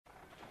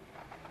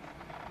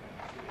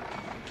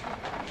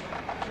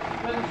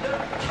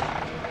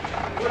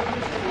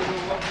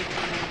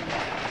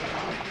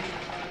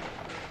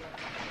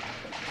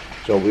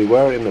So we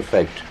were, in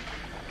effect,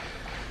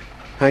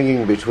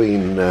 hanging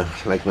between,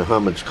 like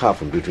Muhammad's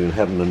coffin, between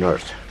heaven and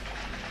earth.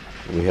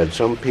 And we had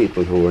some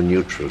people who were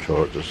neutral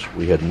towards us,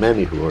 we had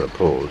many who were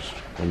opposed,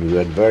 and we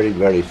had very,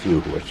 very few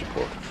who were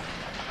supportive.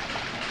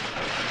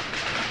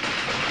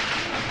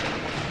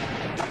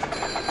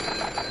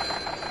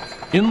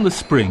 In the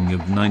spring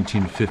of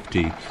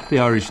 1950, the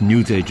Irish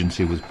News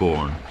Agency was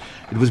born.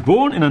 It was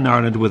born in an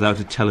Ireland without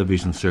a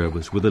television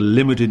service, with a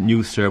limited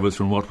news service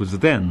from what was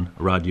then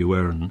Radio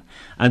Éireann,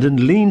 and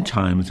in lean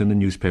times in the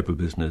newspaper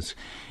business.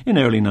 In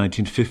early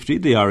 1950,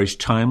 the Irish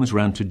Times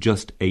ran to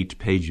just 8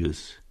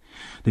 pages.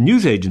 The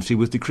news agency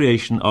was the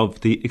creation of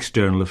the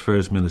External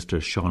Affairs Minister,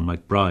 Sean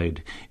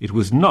MacBride. It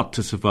was not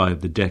to survive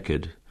the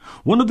decade.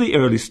 One of the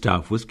early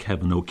staff was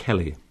Kevin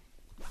O'Kelly.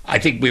 I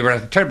think we were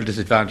at a terrible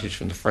disadvantage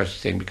from the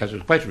first thing because it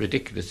was quite a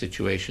ridiculous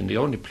situation. The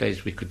only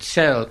place we could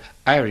sell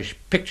Irish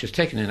pictures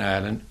taken in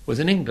Ireland was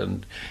in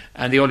England,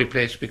 and the only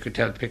place we could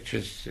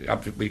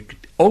we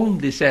could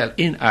only sell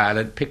in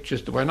Ireland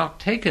pictures that were not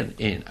taken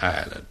in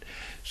Ireland.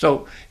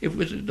 So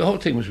the whole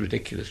thing was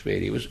ridiculous,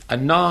 really. It was a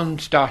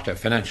non-starter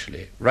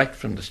financially, right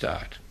from the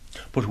start.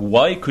 But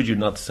why could you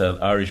not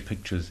sell Irish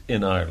pictures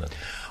in Ireland?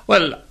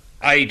 Well,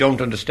 I don't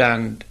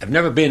understand. I've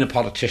never been a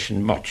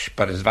politician much,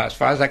 but as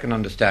far as I can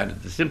understand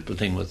it, the simple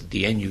thing was that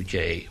the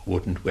NUJ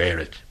wouldn't wear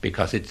it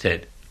because it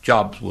said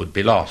jobs would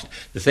be lost.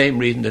 The same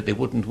reason that they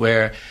wouldn't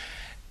wear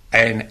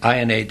an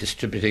INA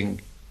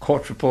distributing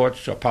court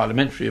reports or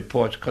parliamentary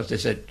reports, because they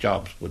said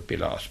jobs would be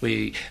lost.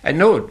 I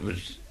know it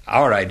was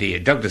our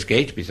idea, Douglas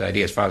Gageby's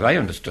idea, as far as I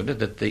understood it,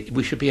 that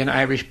we should be an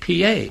Irish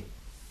PA.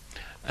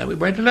 And we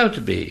weren't allowed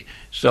to be.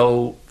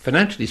 So,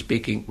 financially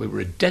speaking, we were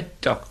a dead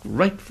duck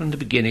right from the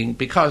beginning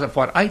because of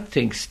what I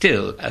think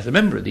still, as a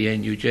member of the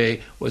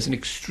NUJ, was an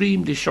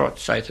extremely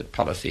short-sighted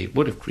policy. It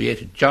would have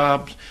created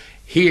jobs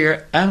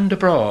here and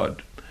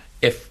abroad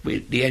if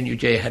the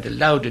NUJ had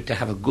allowed it to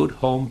have a good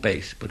home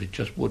base, but it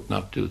just would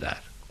not do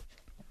that.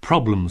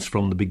 Problems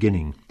from the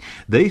beginning.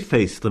 They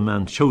faced the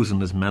man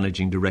chosen as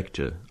managing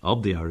director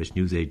of the Irish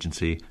News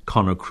Agency,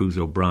 Conor Cruise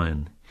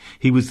O'Brien.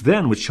 He was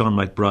then with Sean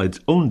MacBride's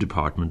own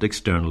department,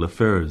 External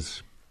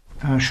Affairs.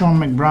 Sean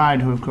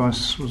MacBride, who of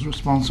course was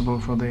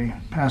responsible for the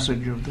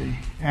passage of the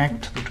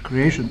Act that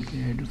created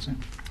the agency,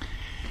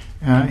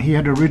 he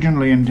had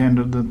originally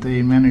intended that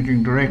the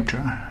managing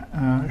director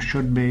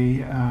should be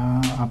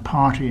a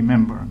party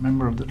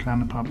member of the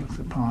Clonopoblacht,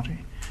 the party,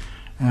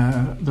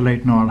 the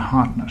late Noel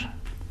Hartnett.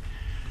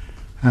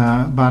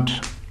 But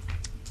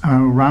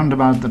around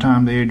about the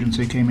time the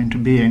agency came into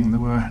being,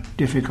 there were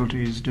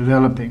difficulties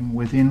developing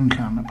within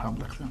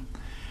Clonopoblacht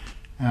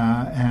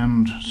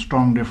and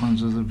strong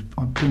differences of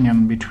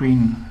opinion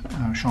between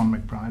Sean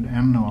MacBride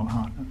and Noel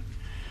Hartnett.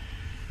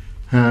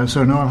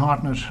 So Noel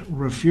Hartnett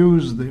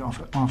refused the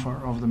offer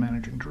of the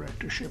managing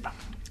directorship,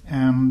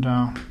 and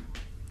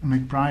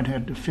MacBride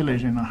had to fill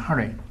it in a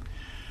hurry.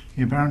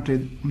 He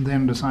apparently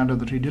then decided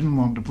that he didn't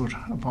want to put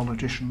a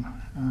politician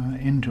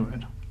into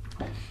it.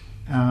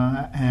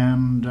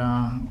 And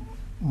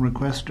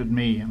requested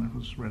me, and it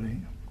was really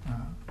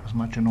as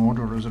much an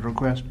order as a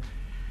request,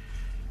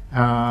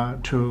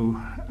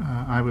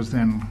 I was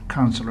then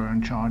councillor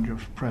in charge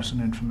of press and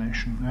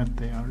information at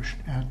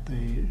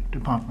the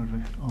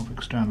Department of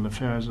External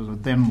Affairs, as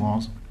it then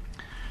was,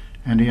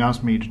 and he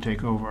asked me to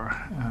take over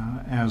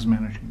as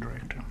managing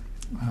director,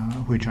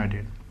 which I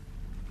did.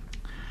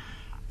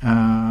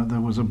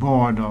 There was a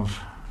board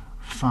of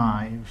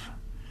 5.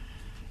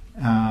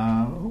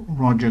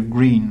 Roger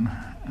Green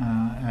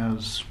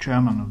as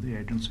chairman of the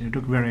agency. He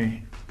took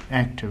very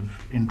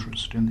active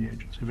interest in the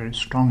agency, very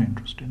strong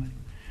interest in it.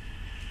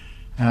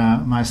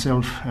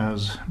 Myself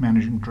as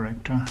managing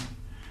director,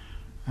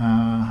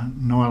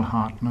 Noel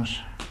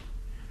Hartnett,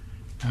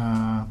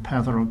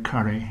 Peadar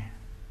O'Curry,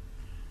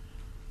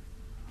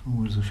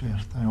 who was the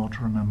 5th? I ought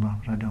to remember,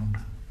 but I don't.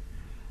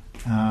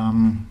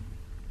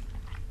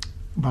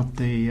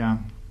 But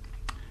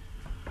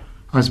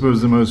I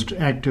suppose the most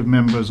active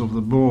members of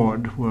the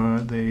board were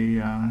the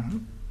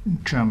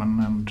chairman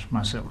and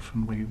myself,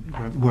 and we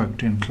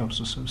worked in close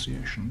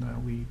association there.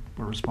 We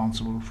were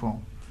responsible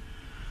for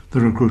the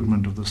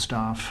recruitment of the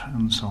staff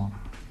and so on.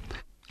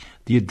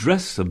 The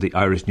address of the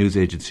Irish News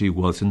Agency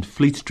was in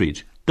Fleet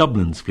Street,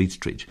 Dublin's Fleet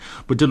Street,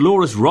 but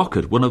Dolores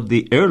Rockett, one of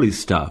the early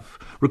staff,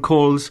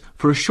 recalls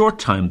for a short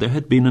time there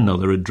had been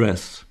another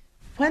address.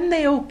 When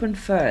they opened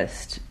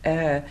first,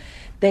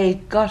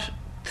 they got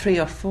 3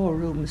 or 4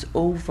 rooms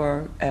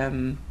over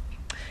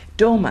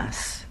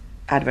Domas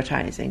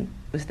Advertising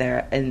was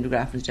there in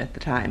Grafton's at the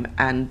time,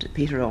 and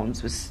Peter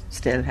Owens was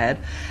still head,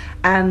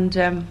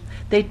 and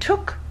they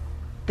took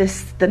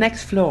the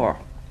next floor,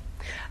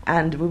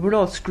 and we were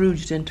all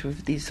scrooged into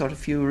these sort of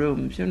few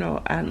rooms, you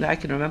know. And I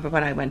can remember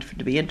when I went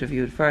to be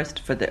interviewed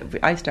first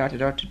I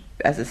started out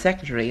as a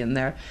secretary in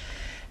there,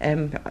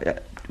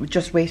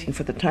 just waiting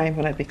for the time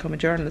when I'd become a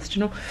journalist,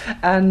 you know.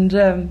 And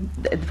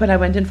when I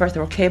went in first,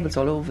 there were cables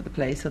all over the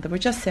place, so they were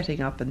just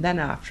setting up. And then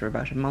after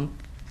about a month,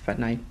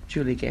 when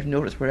Julie gave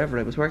notice wherever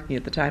I was working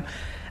at the time,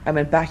 I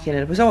went back in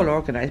and it was all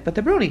organised. But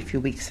there were only a few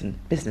weeks in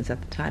business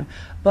at the time.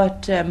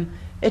 But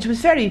It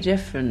was very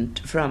different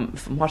from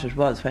what it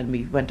was when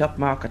we went up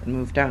Market and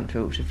moved down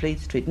to Fleet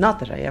Street. Not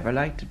that I ever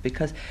liked it,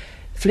 because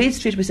Fleet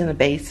Street was in a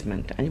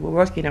basement and you were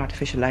working in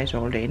artificial light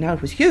all day. Now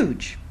it was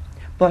huge,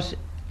 but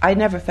I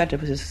never felt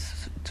it was a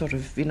sort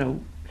of,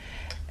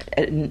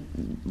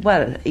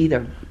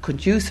 either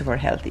conducive or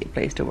healthy a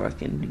place to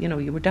work in.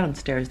 You were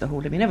downstairs the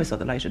whole time. You never saw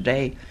the light of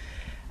day.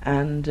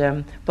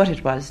 And but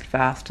it was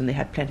vast, and they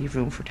had plenty of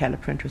room for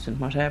teleprinters and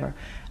whatever,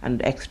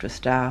 and extra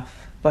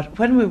staff. But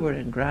when we were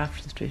in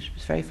Grafton Street, it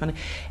was very funny.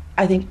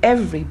 I think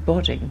every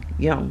budding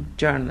young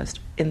journalist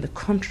in the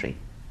country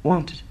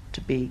wanted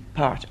to be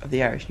part of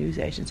the Irish News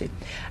Agency,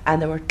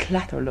 and there were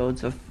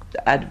clatterloads of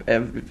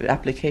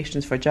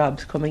applications for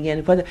jobs coming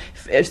in, whether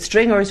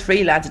stringers,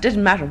 freelance, it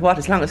didn't matter what,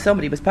 as long as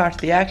somebody was part of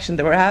the action,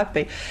 they were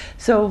happy.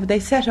 So they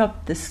set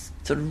up this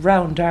sort of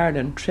round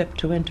Ireland trip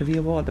to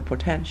interview all the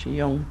potential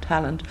young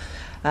talent,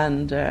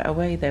 and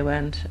away they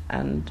went,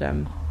 and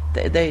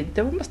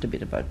there must have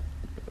been about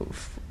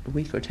a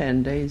week or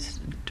 10 days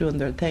doing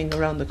their thing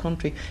around the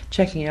country,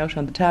 checking out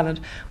on the talent,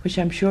 which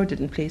I'm sure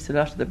didn't please a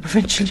lot of the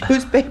provincial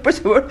newspapers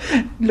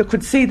who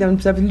could see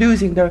themselves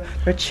losing their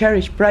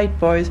cherished bright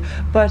boys.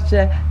 But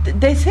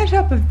they set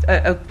up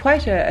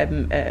quite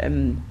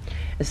a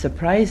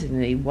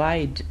surprisingly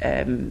wide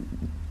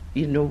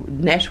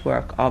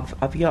network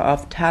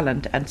of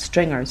talent and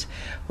stringers,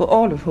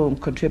 all of whom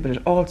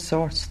contributed all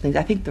sorts of things.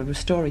 I think there were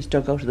stories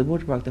dug out of the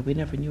woodwork that we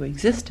never knew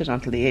existed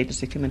until the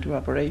agency came into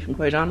operation,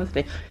 quite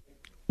honestly.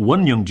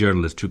 One young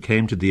journalist who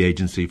came to the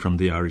agency from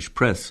the Irish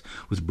press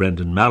was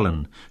Brendan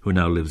Mallon, who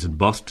now lives in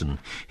Boston.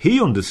 He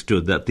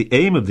understood that the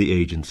aim of the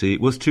agency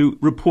was to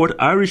report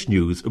Irish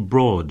news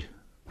abroad.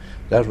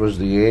 That was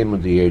the aim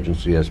of the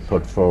agency as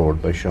put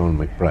forward by Sean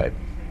McBride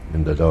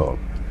in the Dáil.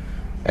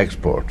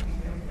 Export,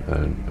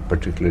 and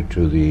particularly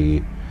to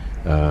the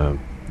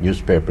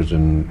newspapers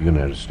in the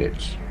United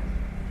States.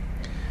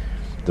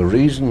 The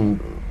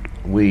reason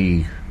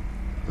we,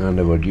 and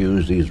I would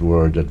use these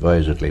words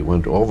advisedly,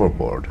 went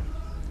overboard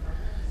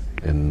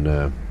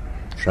in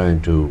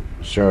trying to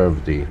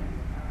serve the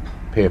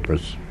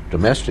papers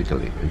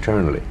domestically,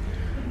 internally,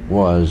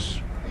 was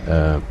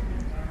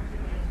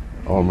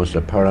almost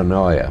a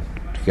paranoia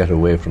to get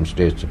away from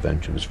state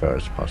subvention as far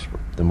as possible.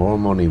 The more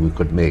money we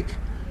could make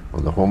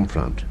on the home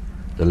front,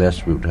 the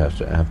less we would have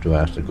to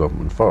ask the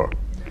government for.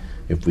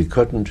 If we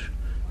couldn't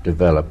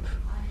develop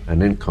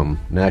an income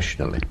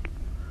nationally,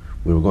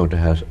 we were going to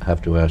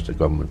have to ask the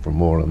government for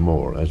more and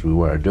more, as we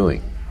were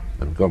doing,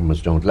 and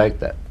governments don't like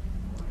that.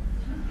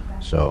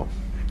 So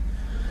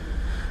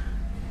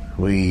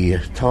we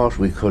thought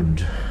we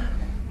could,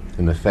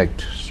 in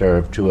effect,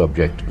 serve two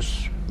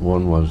objectives.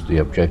 One was the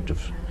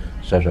objective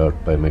set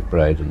out by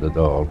McBride and the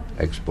Dáil,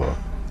 export.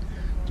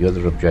 The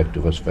other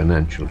objective was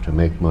financial, to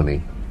make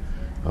money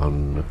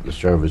on the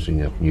servicing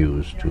of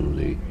news to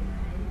the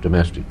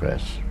domestic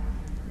press.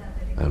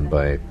 And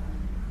by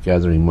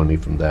gathering money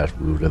from that,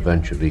 we would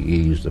eventually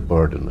ease the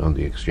burden on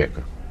the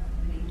Exchequer.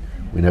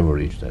 We never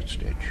reached that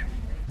stage.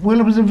 Well,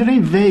 it was a very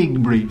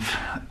vague brief,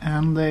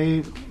 and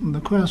the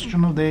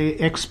question of the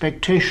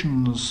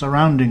expectations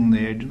surrounding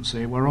the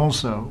agency were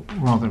also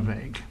rather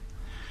vague.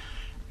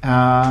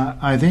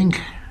 I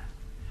think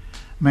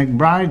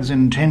McBride's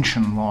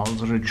intention was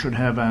that it should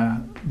have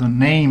the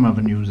name of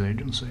a news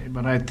agency,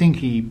 but I think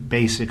he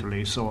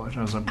basically saw it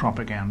as a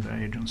propaganda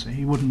agency.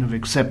 He wouldn't have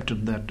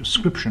accepted that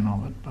description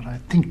of it, but I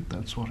think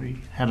that's what he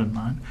had in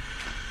mind.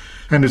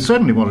 And it's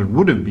certainly what it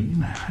would have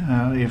been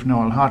if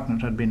Noel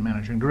Hartnett had been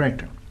managing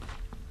director.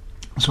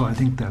 So I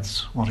think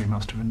that's what he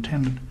must have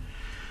intended.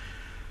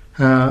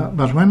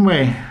 But when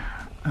we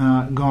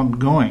got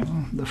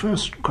going, the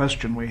first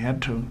question we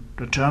had to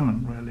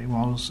determine really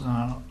was,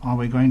 are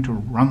we going to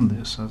run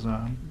this as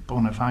a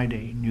bona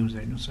fide news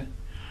agency?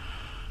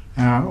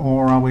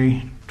 Or are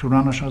we to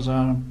run it as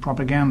a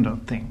propaganda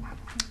thing?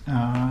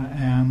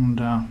 And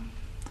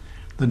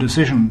the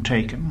decision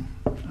taken,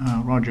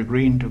 Roger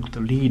Green took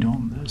the lead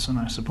on this, and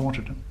I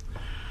supported him,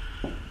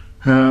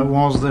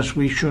 was that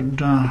we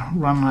should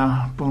run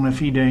a bona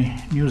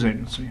fide news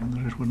agency, and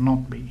that it would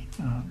not be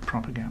a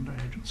propaganda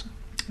agency.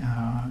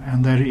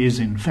 And that is,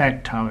 in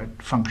fact, how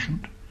it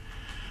functioned.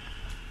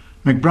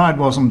 McBride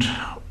wasn't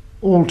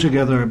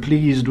altogether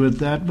pleased with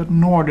that, but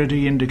nor did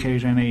he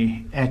indicate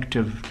any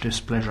active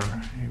displeasure.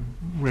 He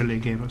really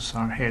gave us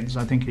our heads.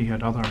 I think he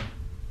had other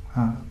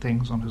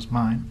things on his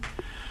mind.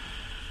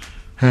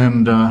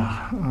 And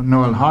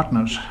Noel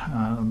Hartnett,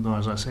 though,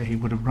 as I say, he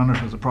would have run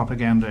it as a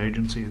propaganda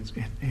agency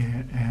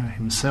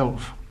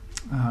himself,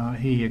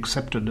 he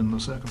accepted in the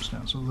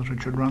circumstances that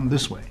it should run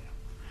this way.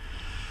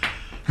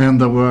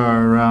 And there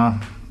were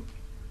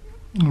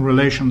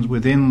relations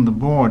within the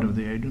board of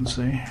the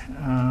agency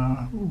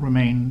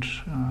remained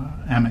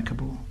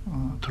amicable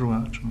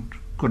throughout, and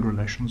good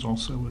relations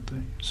also with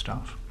the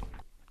staff.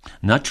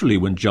 Naturally,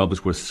 when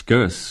jobs were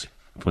scarce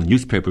for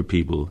newspaper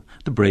people,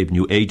 the brave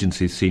new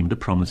agency seemed a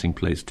promising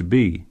place to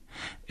be.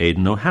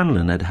 Aidan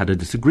O'Hanlon had had a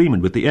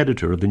disagreement with the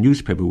editor of the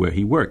newspaper where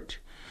he worked.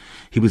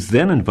 He was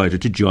then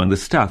invited to join the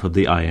staff of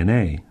the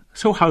INA.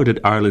 So how did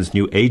Ireland's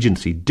new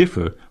agency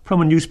differ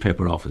from a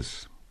newspaper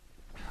office?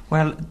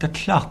 Well, the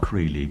clock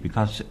really,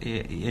 because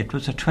it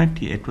was a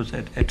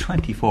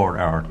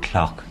 24-hour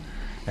clock.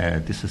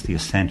 This is the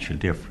essential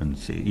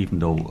difference. Even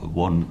though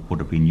one would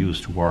have been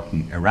used to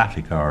working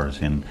erratic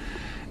hours in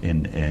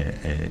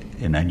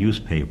a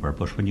newspaper,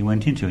 but when you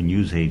went into a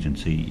news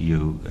agency,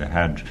 you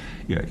had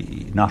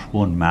not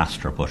one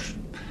master, but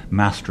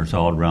masters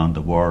all around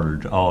the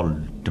world, all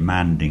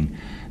demanding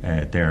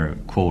their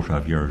quota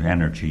of your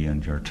energy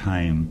and your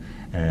time,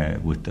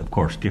 with, of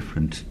course,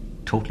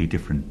 totally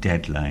different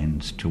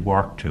deadlines to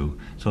work to.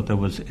 So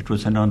it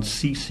was an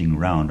unceasing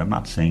round. I'm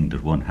not saying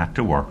that one had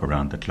to work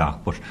around the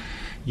clock, but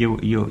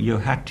you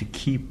had to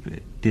keep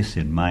this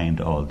in mind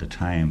all the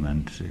time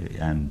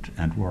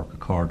and work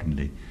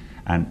accordingly,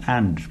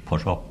 and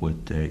put up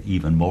with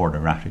even more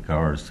erratic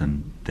hours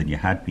than you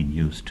had been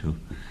used to.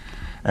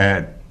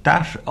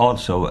 That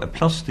also,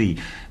 plus to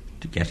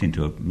get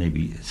into a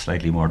maybe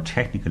slightly more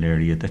technical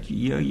area, that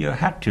you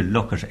had to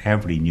look at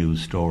every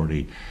news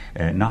story,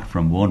 not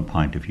from one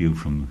point of view,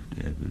 from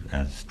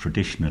as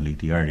traditionally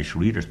the Irish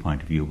reader's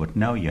point of view, but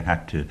now you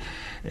had to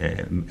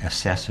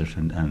assess it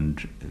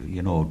and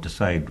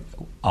decide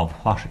of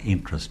what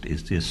interest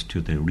is this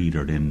to the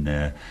reader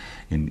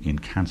in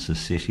Kansas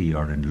City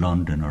or in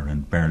London or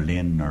in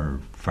Berlin or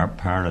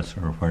Paris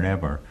or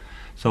wherever.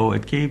 So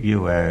it gave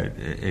you a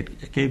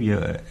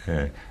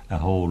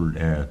whole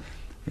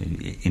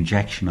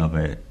injection of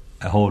a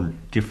whole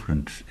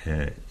different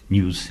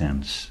news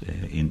sense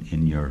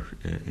in your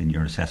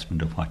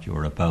assessment of what you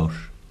were about.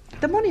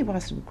 The money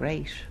wasn't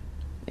great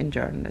in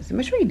journalism.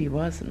 It really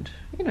wasn't.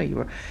 You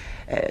were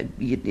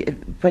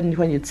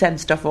when you'd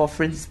send stuff off,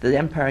 for instance, the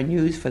Empire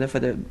News for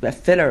the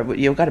filler,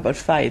 you got about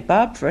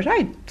 $5 for it.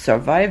 I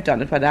survived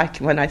on it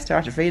when I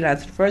started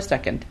freelancing first, I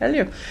can tell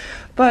you.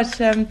 But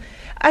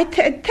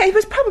it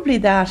was probably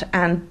that,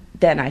 and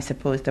then I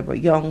suppose they were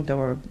young, they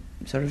were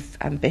sort of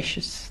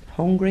ambitious,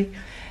 hungry,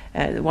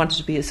 wanted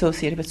to be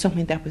associated with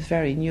something that was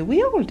very new.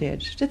 We all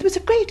did. There was a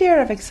great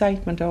air of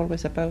excitement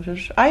always about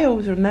it. I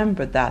always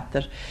remembered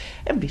that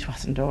it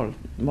wasn't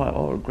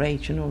all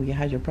great, you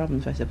had your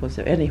problems, I suppose,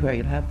 anywhere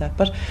you'll have that,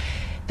 but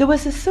there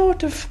was a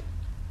sort of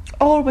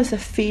always a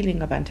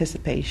feeling of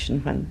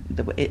anticipation when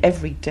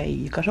every day,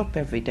 you got up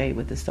every day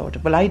with this sort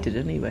of, well, I did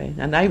anyway,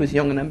 and I was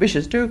young and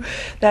ambitious too,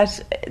 that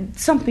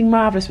something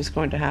marvellous was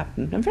going to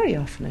happen, and very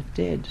often it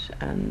did,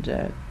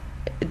 and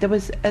there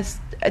was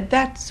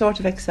that sort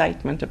of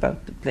excitement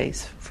about the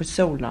place for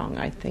so long,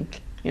 I think,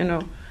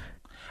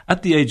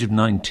 At the age of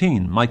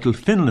 19, Michael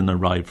Finlan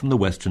arrived from the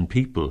Western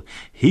People.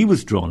 He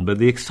was drawn by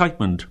the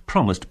excitement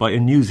promised by a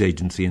news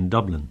agency in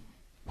Dublin.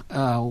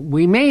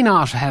 We may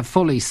not have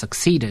fully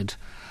succeeded,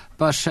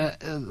 but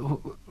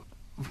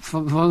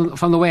from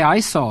the way I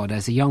saw it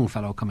as a young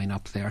fellow coming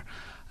up there,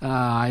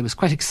 I was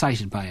quite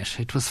excited by it.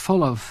 It was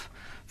full of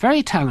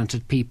very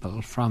talented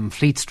people from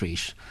Fleet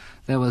Street.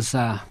 There was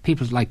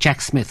people like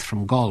Jack Smith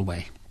from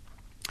Galway.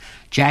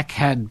 Jack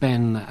had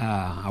been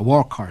a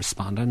war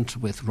correspondent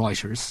with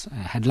Reuters,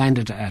 had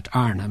landed at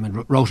Arnhem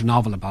and wrote a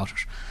novel about it,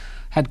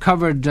 had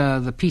covered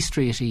the peace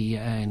treaty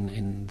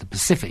in the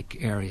Pacific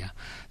area.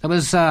 There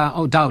was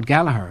O'Dowd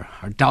Gallagher,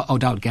 or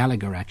O'Dowd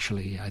Gallagher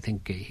actually, I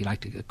think he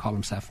liked to call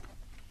himself.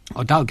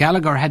 O'Dowd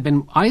Gallagher had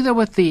been either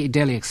with the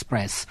Daily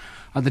Express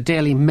or the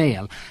Daily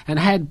Mail, and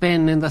had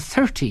been in the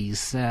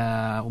 30s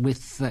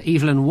with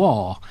Evelyn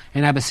Waugh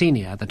in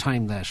Abyssinia at the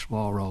time that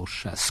Waugh wrote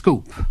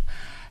Scoop.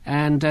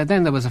 And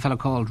then there was a fellow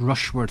called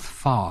Rushworth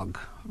Fogg.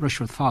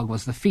 Rushworth Fogg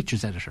was the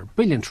features editor,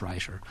 brilliant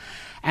writer.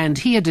 And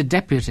he had a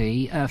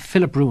deputy,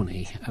 Philip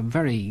Rooney, a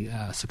very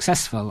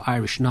successful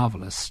Irish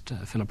novelist,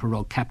 Philip, who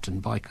wrote Captain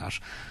Boycott,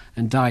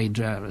 and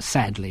died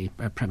sadly,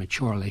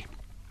 prematurely.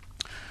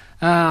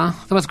 There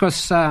was, of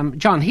course,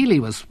 John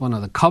Healy was one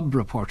of the Cub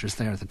reporters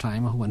there at the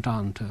time, who went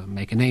on to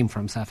make a name for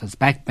himself as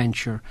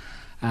backbencher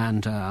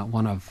and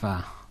one of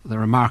the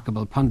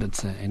remarkable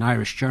pundits in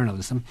Irish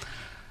journalism.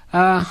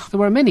 There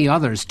were many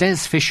others. Des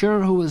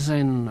Fisher, who was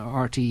in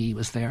RTE,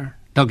 was there.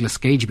 Douglas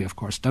Gageby, of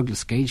course.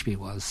 Douglas Gageby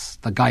was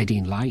the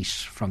guiding light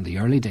from the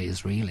early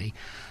days, really,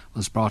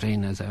 was brought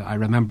in as I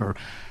remember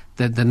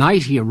the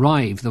night he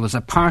arrived, there was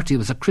a party, there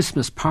was a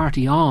Christmas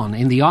party on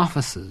in the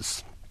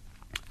offices.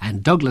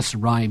 And Douglas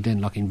arrived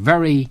in looking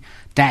very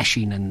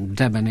dashing and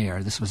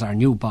debonair. This was our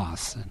new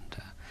boss, and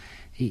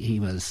he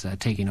was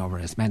taking over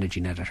as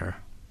managing editor.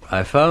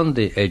 I found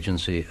the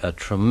agency a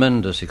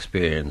tremendous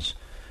experience,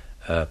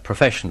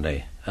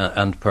 professionally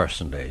and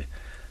personally.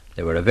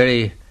 They were a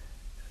very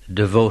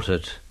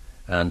devoted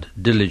and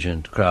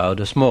diligent crowd,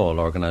 a small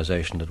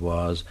organisation it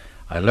was.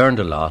 I learned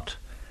a lot,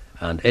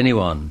 and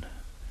anyone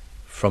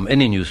from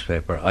any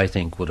newspaper, I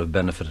think, would have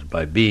benefited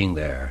by being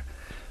there,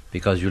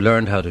 because you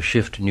learned how to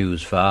shift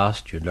news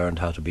fast, you learned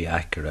how to be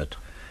accurate,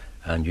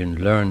 and you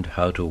learned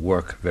how to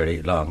work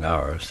very long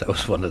hours. That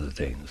was one of the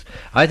things.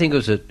 I think it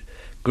was a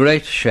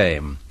great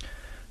shame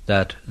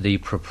that the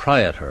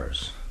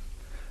proprietors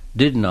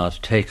did not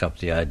take up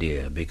the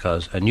idea,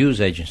 because a news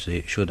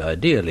agency should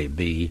ideally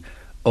be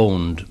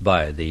owned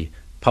by the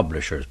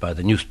publishers, by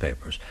the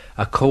newspapers,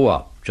 a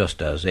co-op,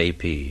 just as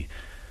AP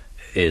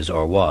is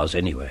or was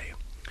anyway.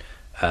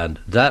 And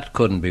that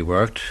couldn't be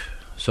worked,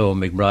 so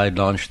McBride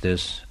launched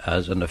this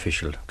as an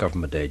official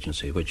government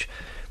agency, which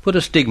put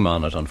a stigma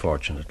on it,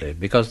 unfortunately,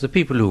 because the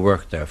people who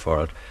worked there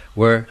for it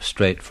were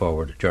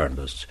straightforward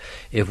journalists.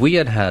 If we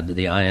had had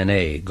the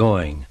INA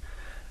going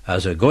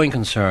as a going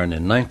concern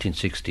in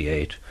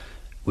 1968,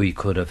 we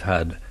could have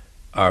had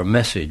our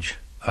message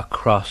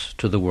across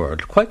to the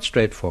world, quite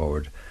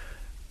straightforward,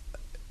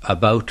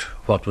 about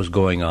what was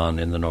going on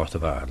in the north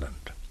of Ireland.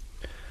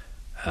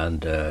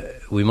 And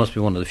we must be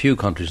one of the few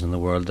countries in the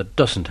world that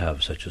doesn't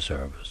have such a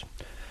service.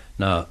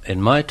 Now,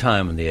 in my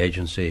time in the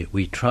agency,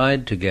 we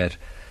tried to get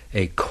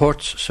a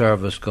courts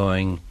service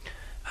going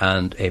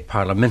and a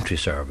parliamentary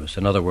service.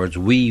 In other words,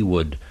 we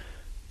would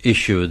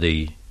issue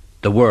the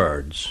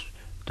words.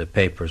 The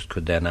papers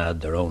could then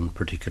add their own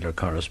particular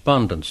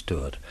correspondence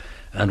to it.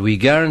 And we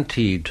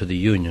guaranteed to the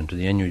union, to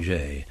the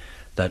NUJ,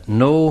 that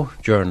no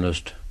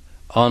journalist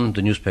on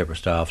the newspaper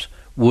staffs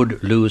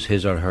would lose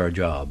his or her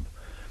job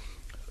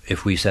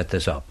if we set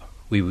this up.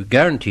 We were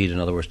guaranteed, in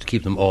other words, to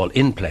keep them all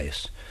in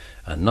place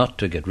and not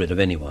to get rid of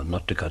anyone,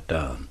 not to cut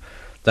down.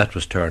 That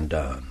was turned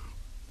down.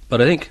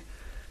 But I think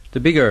the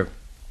bigger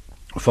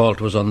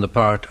fault was on the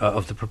part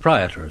of the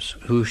proprietors,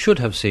 who should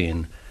have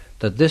seen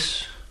that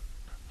this,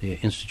 the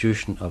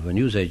institution of a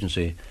news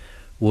agency,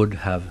 would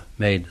have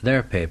made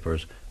their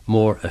papers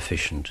more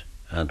efficient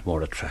and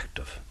more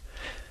attractive.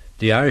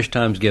 The Irish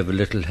Times gave a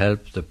little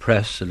help, the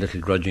press a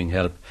little grudging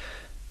help.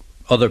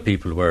 Other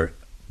people were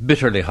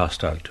bitterly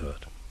hostile to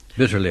it,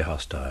 bitterly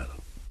hostile.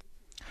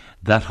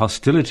 That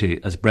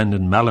hostility, as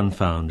Brendan Mallon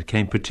found,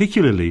 came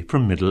particularly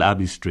from Middle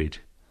Abbey Street.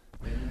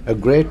 A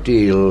great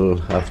deal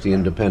of the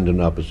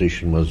independent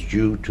opposition was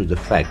due to the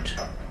fact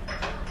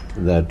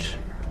that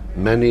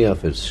many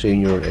of its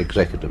senior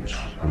executives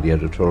in the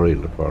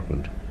editorial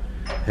department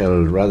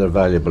held rather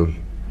valuable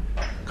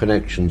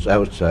connections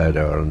outside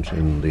Ireland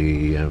in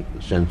the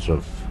sense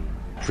of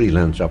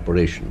freelance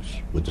operations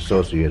with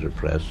Associated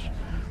Press,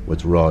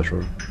 with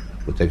Reuters,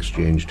 with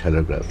Exchange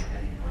Telegraph,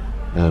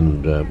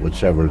 and with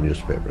several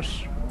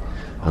newspapers.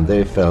 And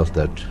they felt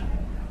that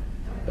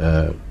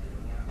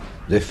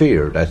they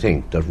feared, I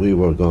think, that we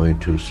were going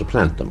to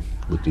supplant them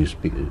with these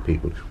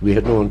people. We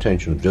had no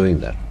intention of doing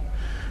that.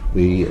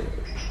 We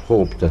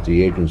hoped that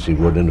the agency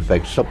would, in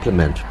effect,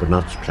 supplement but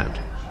not supplant,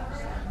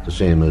 the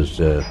same as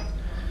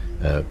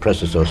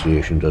Press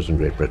Association does in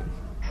Great Britain.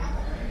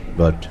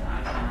 But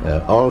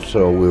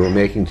also we were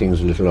making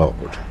things a little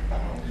awkward,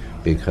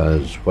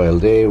 because while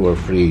they were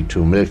free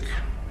to milk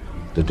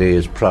the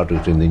day's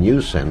product in the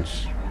news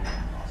sense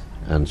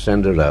and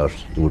send it out,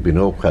 there would be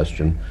no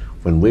question.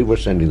 When we were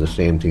sending the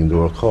same thing, there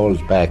were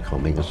calls back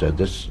coming and said,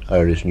 this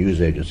Irish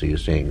news agency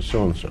is saying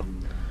so-and-so.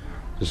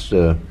 This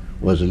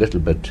was a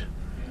little bit,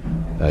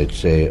 I'd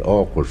say,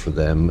 awkward for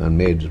them and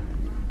made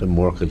them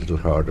work a little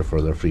harder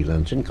for their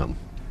freelance income.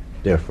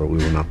 Therefore, we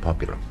were not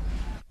popular.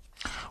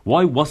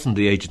 Why wasn't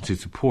the agency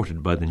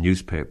supported by the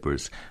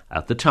newspapers?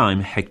 At the time,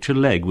 Hector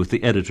Legge was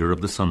the editor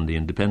of the Sunday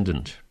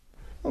Independent.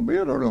 Well, we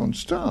had our own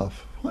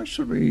staff. Why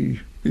should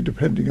we be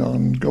depending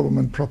on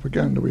government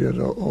propaganda? We had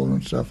our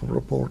own staff of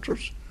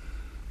reporters.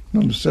 No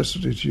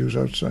necessity to use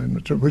outside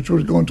material, which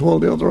was going to all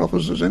the other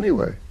offices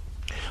anyway.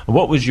 And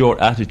what was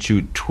your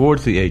attitude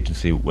towards the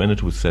agency when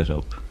it was set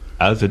up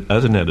as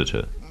an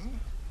editor?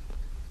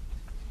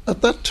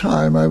 At that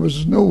time, I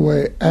was no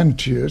way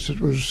anti it.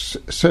 It was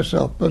set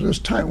up, but as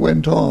time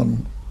went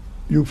on,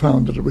 you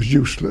found that it was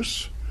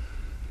useless.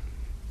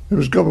 It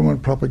was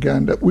government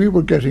propaganda. We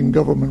were getting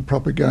government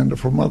propaganda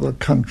from other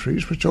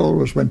countries, which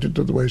always went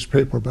into the waste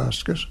paper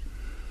basket.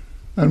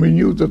 And we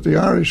knew that the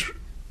Irish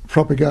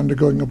propaganda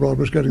going abroad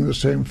was getting the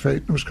same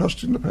fate and was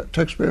costing the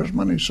taxpayers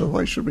money, so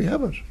why should we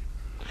have it?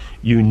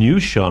 You knew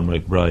Sean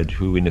McBride,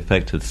 who in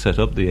effect had set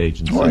up the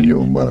agency. Oh, I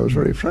knew him well. I was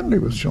very friendly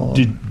with Sean.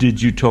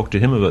 Did you talk to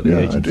him about the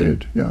agency? Yeah, I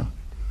did, yeah.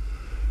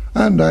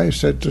 And I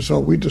said to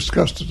Sean, we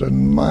discussed it,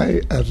 and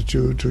my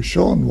attitude to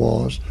Sean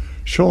was,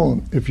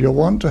 Sean, if you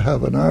want to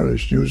have an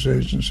Irish news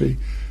agency,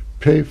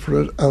 pay for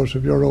it out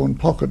of your own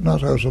pocket,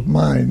 not out of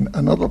mine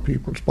and other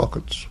people's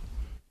pockets.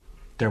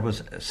 There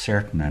was a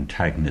certain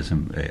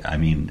antagonism.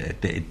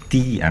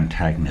 The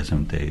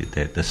antagonism,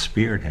 the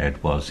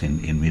spearhead was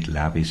in Middle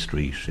Abbey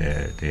Street,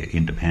 the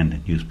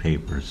independent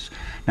newspapers.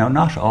 Now,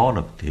 not all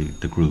of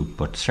the group,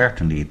 but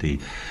certainly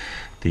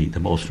the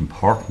most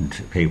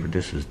important paper.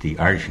 This is the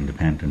Irish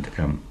Independent.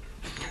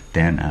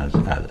 Then,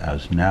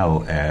 as now,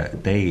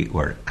 they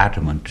were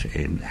adamant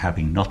in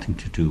having nothing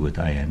to do with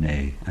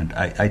INA, and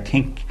I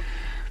think,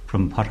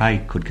 from what I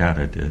could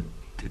gather,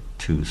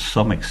 to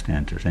some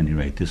extent, at any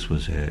rate, this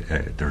was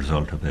the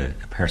result of a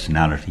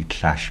personality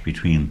clash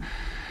between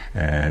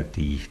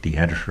the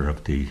editor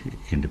of the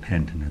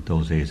Independent in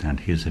those days and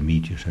his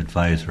immediate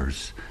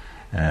advisors.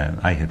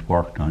 I had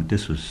worked on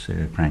this was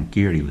Frank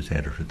Geary was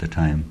editor at the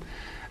time,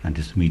 and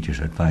his immediate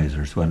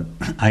advisors. Well,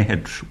 I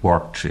had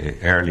worked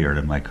earlier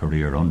in my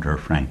career under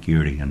Frank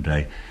Geary, and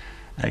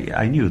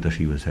I knew that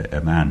he was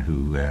a man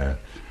who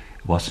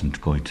wasn't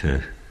going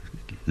to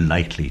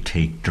lightly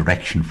take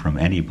direction from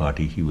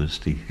anybody. He was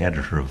the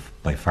editor of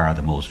by far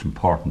the most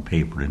important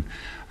paper in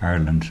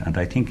Ireland, and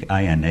I think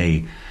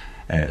INA,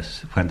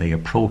 when they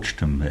approached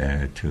him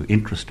to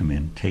interest him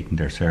in taking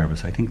their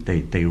service, I think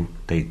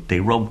they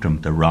rubbed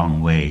him the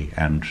wrong way,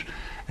 and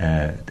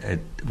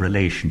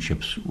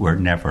relationships were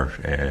never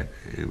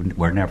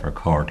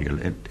cordial.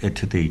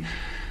 To the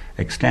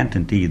extent,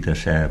 indeed,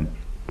 that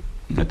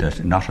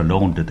not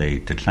alone did they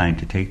decline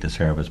to take the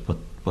service, but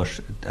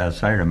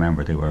as I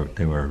remember, they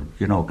were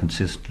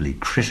consistently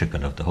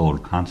critical of the whole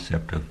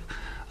concept of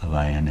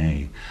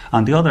INA.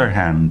 On the other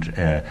hand,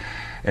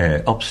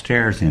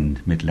 upstairs in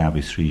Middle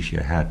Abbey Street, you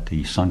had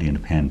the Sunday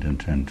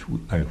Independent and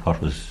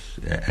what was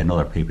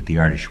another paper, the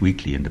Irish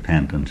Weekly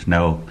Independent,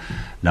 now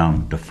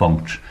long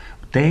defunct.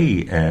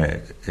 They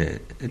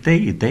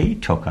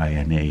took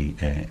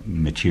INA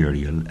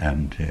material,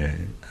 and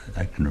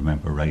I can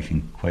remember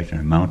writing quite an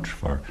amount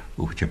for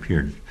which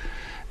appeared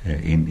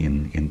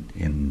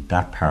in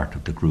that part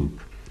of the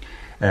group.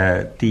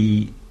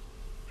 The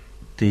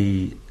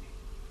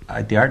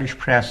Irish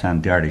Press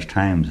and the Irish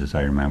Times, as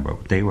I remember,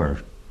 they were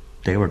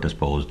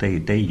disposed.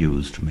 They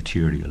used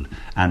material,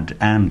 and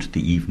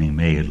the Evening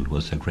Mail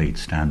was a great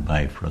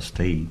standby for us.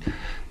 They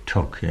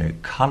took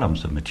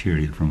columns of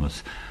material from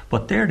us.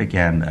 But there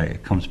again,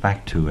 it comes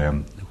back to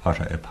a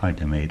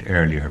point I made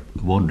earlier,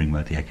 wondering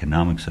about the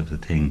economics of the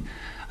thing.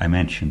 I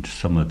mentioned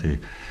some of the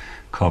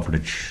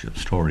coverage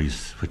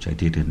stories which I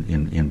did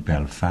in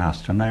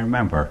Belfast, and I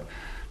remember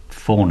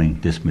phoning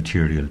this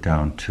material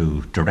down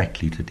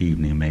directly to the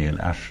Evening Mail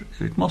at,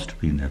 it must have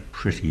been a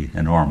pretty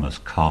enormous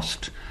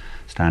cost,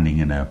 standing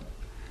in a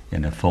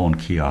phone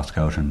kiosk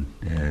out in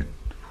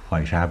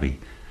White Abbey.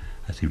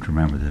 I seem to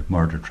remember the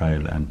murder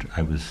trial, and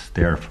I was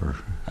there for,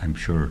 I'm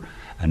sure,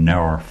 an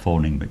hour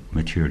phoning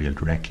material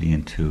directly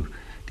into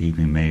the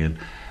Evening Mail.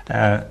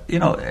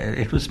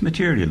 It was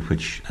material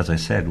which, as I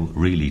said,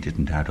 really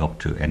didn't add up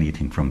to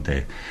anything from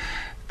the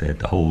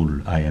whole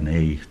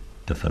INA,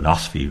 the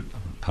philosophy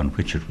upon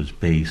which it was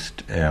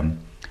based.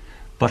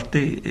 But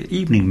the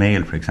Evening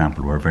Mail, for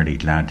example, were very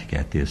glad to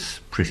get this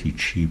pretty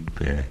cheap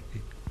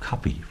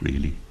copy,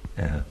 really.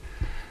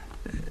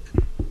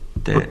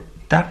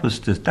 That was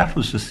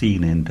the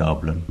scene in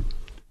Dublin.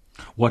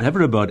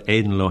 Whatever about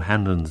Aidan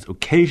O'Hanlon's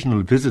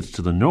occasional visits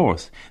to the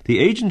north, the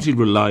agency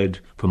relied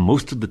for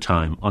most of the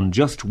time on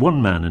just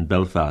one man in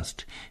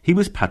Belfast. He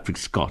was Patrick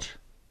Scott.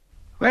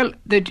 Well,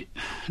 the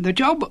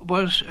job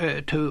was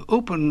to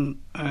open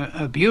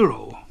a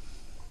bureau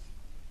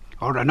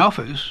or an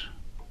office,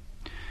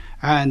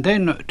 and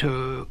then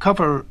to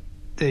cover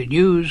the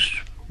news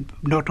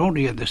not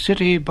only in the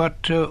city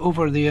but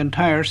over the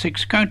entire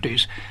 6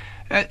 counties.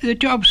 The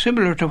job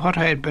similar to what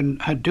I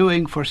had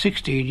doing for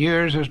 16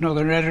 years as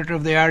Northern Editor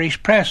of the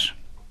Irish Press.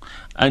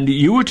 And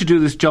you were to do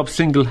this job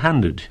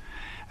single-handed?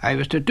 I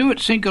was to do it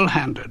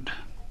single-handed.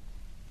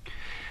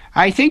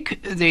 I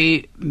think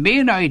the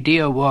main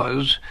idea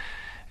was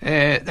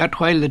that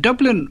while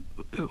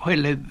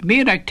the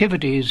main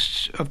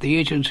activities of the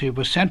agency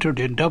was centred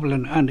in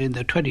Dublin and in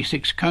the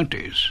 26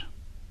 counties,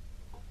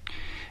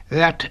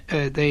 that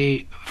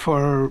they,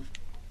 for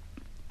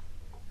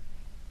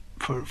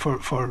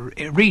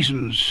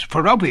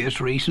obvious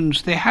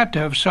reasons, they had to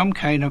have some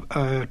kind of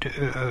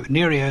an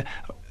area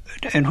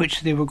in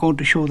which they were going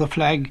to show the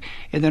flag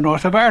in the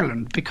north of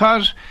Ireland,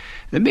 because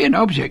the main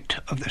object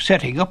of the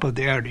setting up of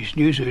the Irish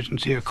News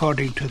Agency,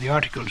 according to the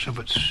articles of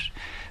its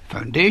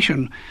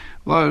foundation,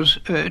 was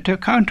to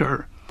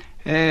counter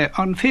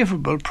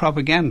unfavourable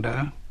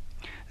propaganda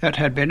that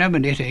had been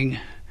emanating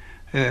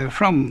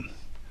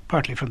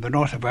partly from the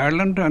north of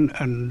Ireland,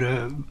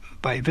 and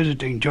by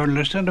visiting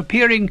journalists and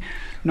appearing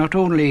not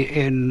only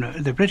in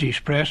the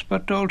British press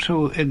but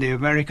also in the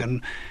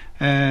American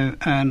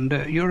and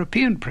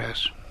European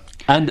press.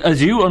 And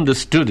as you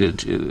understood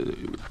it,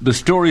 the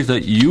stories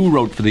that you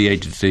wrote for the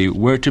agency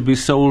were to be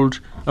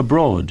sold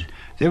abroad.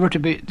 They were to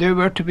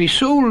be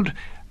sold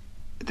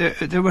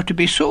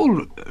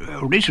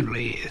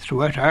originally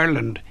throughout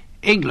Ireland,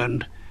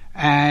 England,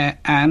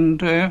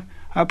 and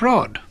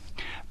abroad.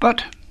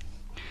 But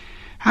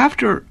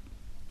after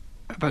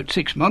about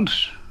 6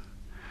 months,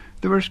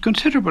 there was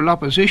considerable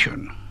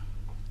opposition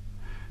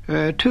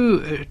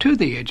to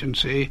the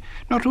agency,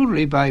 not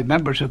only by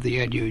members of the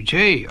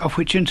NUJ, of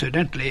which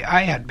incidentally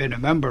I had been a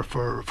member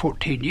for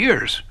 14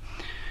 years,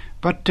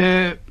 but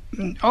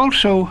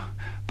also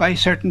by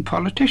certain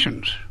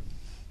politicians.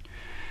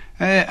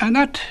 And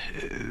that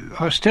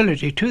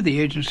hostility to the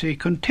agency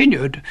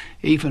continued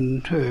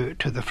even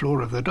to the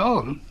floor of the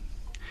Dáil.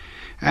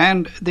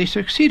 And they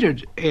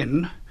succeeded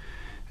in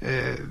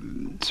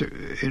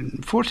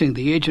forcing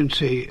the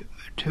agency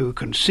to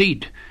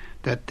concede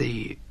that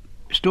the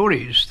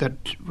stories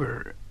that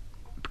were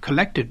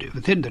collected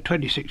within the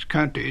 26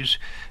 counties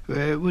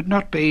would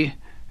not be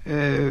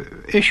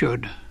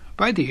issued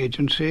by the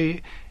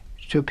agency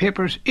to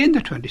papers in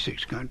the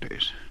 26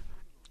 counties.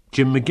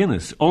 Jim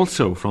McGuinness,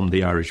 also from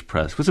the Irish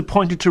Press, was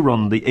appointed to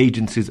run the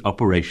agency's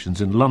operations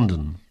in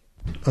London.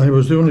 I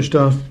was the only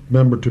staff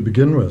member to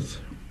begin with,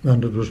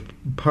 And it was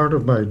part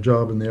of my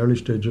job in the early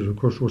stages, of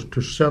course, was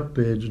to set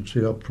the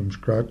agency up from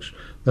scratch,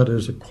 that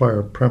is,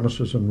 acquire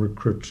premises and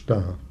recruit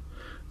staff.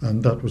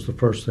 And that was the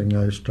first thing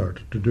I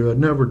started to do. I'd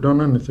never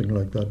done anything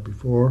like that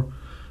before.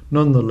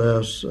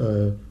 Nonetheless,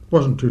 it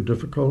wasn't too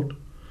difficult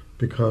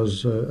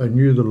because I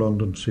knew the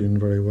London scene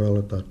very well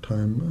at that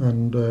time,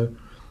 and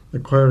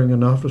acquiring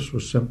an office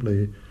was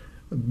simply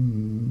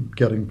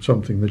getting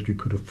something that you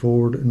could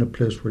afford in a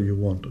place where you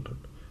wanted it.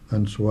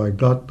 And so I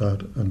got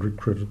that and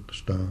recruited the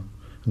staff,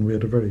 and we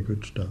had a very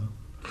good staff.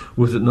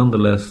 Was it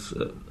nonetheless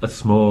a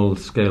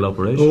small-scale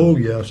operation? Oh,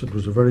 yes, it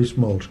was a very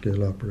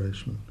small-scale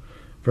operation,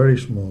 very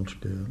small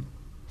scale.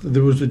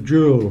 There was a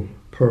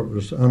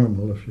dual-purpose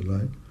animal, if you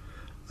like,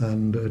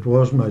 and it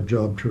was my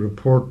job to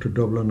report to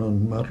Dublin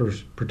on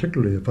matters,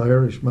 particularly of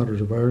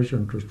matters of Irish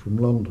interest from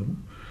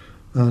London,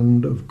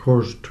 and of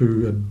course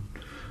to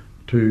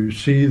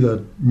see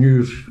that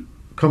news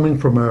coming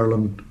from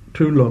Ireland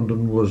to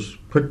London was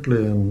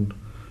quickly and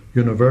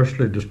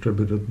universally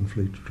distributed in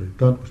Fleet Street.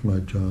 That was my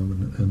job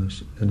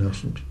in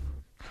essence.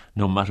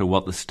 No matter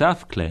what the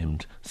staff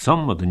claimed,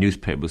 some of the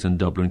newspapers in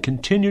Dublin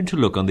continued to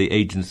look on the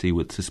agency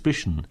with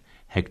suspicion.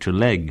 Hector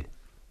Legge.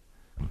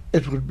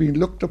 It would be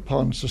looked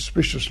upon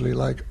suspiciously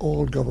like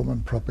all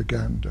government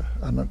propaganda.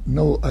 And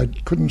no, I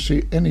couldn't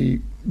see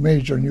any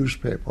major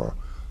newspaper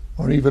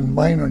or even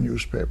minor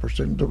newspapers,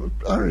 in the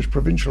Irish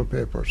provincial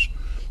papers,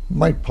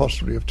 might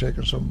possibly have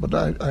taken some, but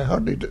I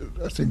hardly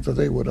think that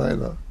they would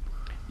either.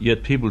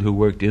 Yet people who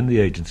worked in the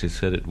agency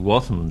said it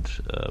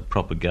wasn't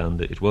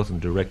propaganda, it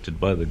wasn't directed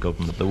by the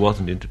government, there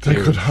wasn't interference.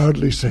 They could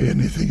hardly say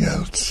anything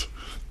else.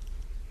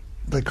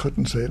 They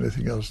couldn't say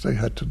anything else. They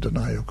had to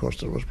deny, of course,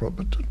 there was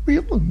propaganda. We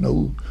all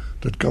know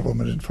that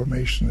government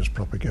information is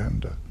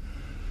propaganda.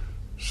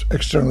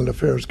 External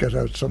Affairs get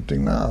out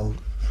something now.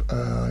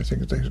 I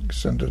think they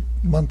send it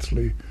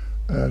monthly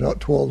to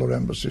all their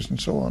embassies and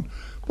so on.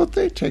 But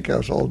they take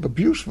out all the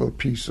beautiful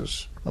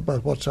pieces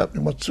about what's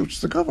happening, what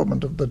suits the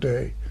government of the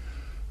day.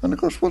 And of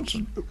course, once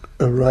it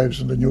arrives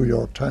in the New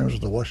York Times or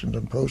the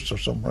Washington Post or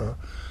somewhere,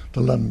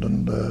 the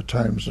London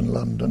Times in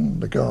London,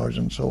 the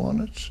Guardian and so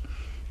on, it's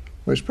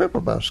waste paper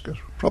basket,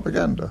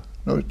 propaganda.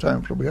 No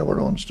time for we have our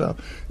own staff.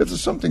 If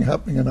there's something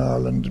happening in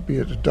Ireland, be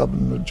it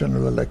Dublin, the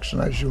general election,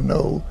 as you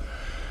know,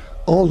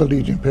 all the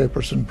leading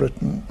papers in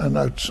Britain and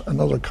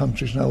other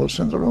countries now will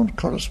send their own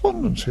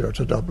correspondents here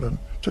to Dublin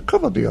to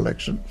cover the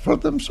election for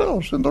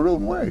themselves in their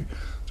own way.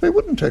 They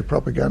wouldn't take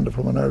propaganda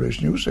from an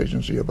Irish news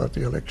agency about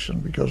the election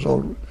because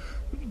all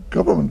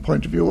government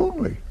point of view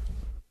only.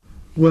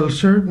 Well,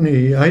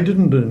 certainly I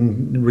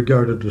didn't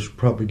regard it as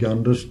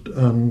propagandist,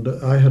 and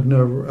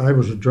I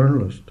was a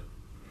journalist,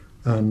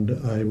 and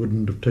I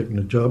wouldn't have taken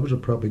a job as a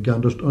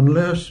propagandist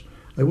unless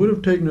I would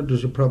have taken it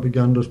as a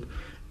propagandist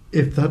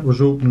if that was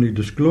openly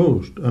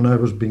disclosed and I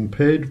was being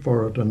paid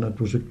for it and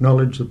it was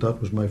acknowledged that that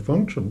was my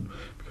function,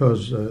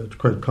 because it's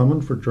quite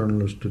common for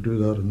journalists to do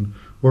that and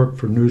work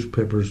for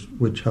newspapers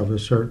which have a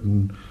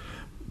certain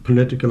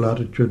political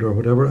attitude or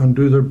whatever and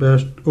do their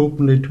best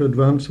openly to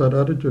advance that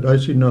attitude. I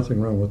see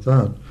nothing wrong with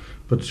that.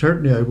 But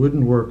certainly I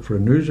wouldn't work for a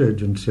news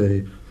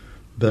agency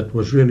that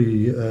was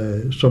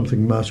really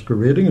something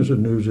masquerading as a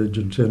news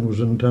agency and was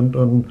intent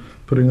on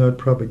putting out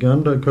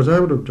propaganda, because I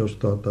would have just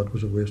thought that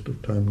was a waste of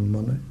time and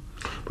money.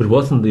 But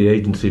wasn't the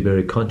agency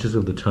very conscious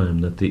of the time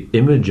that the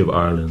image of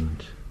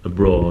Ireland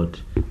abroad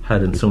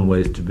had in some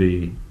ways to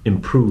be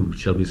improved,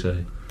 shall we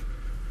say?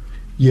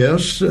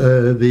 Yes,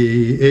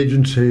 the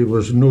agency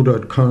was no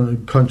doubt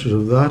conscious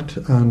of that,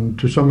 and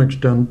to some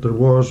extent there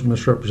was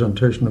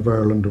misrepresentation of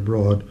Ireland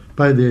abroad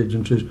by the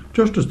agencies,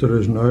 just as there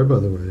is now, by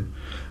the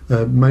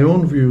way. My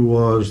own view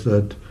was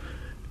that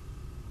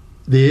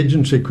the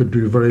agency could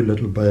do very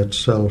little by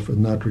itself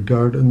in that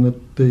regard, and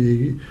that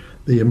the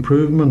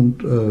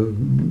improvement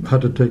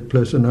had to take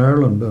place in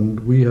Ireland,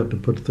 and we had to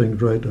put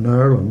things right in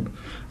Ireland.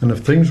 And if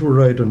things were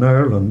right in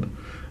Ireland,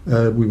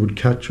 we would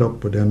catch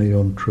up with any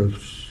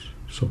untruths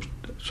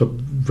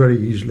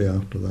very easily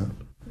after that.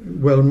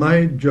 Well,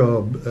 my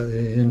job,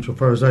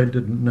 insofar as I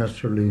didn't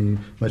necessarily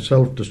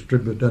myself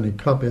distribute any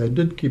copy, I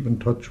did keep in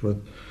touch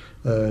with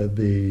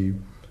the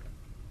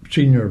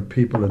senior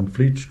people in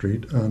Fleet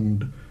Street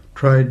and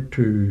tried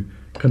to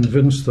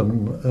convince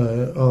them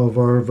of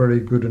our very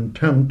good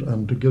intent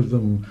and to give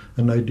them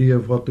an idea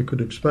of what they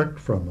could expect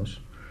from us.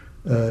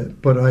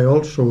 But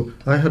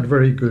I had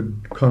very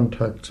good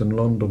contacts in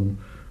London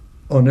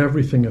on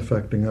everything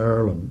affecting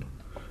Ireland,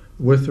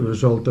 with the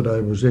result that I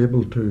was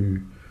able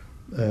to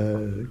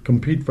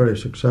compete very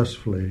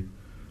successfully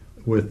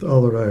with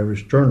other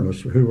Irish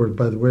journalists who were,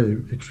 by the way,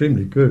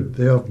 extremely good.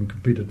 They often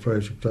competed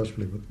very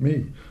successfully with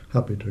me,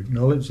 happy to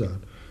acknowledge that.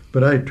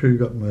 But I too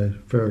got my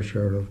fair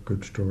share of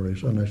good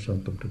stories, and I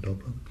sent them to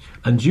Dublin.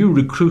 And you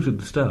recruited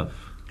the staff?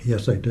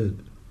 Yes, I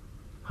did.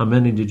 How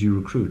many did you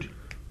recruit?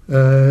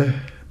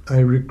 I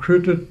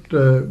recruited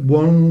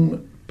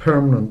one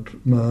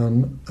permanent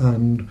man,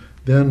 and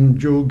then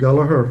Joe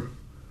Gallagher,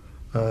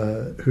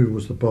 who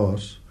was the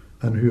boss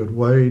and who had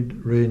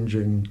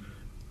wide-ranging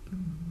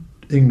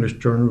English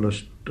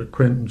journalist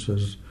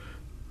acquaintances,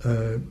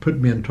 put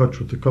me in touch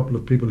with a couple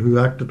of people who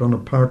acted on a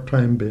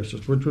part-time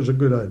basis, which was a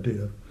good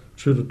idea,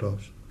 suited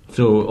us.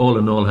 So all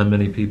in all, how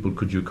many people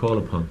could you call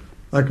upon?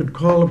 I could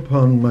call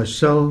upon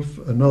myself,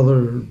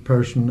 another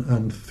person,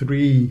 and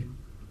 3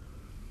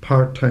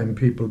 part-time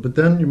people. But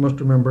then you must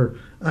remember,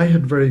 I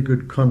had very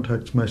good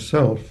contacts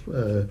myself,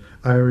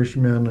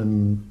 Irishmen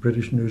in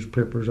British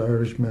newspapers,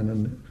 Irishmen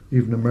in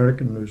even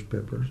American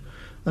newspapers,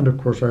 and of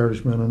course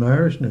Irishmen in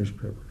Irish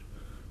newspapers.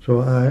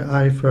 So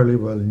I fairly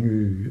well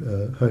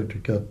knew how to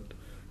get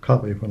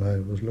copy when I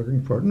was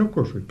looking for it, and of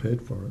course we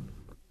paid for it.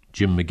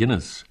 Jim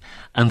McGuinness.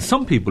 And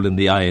some people in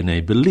the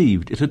INA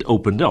believed it had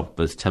opened up,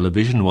 as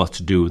television was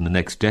to do in the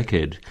next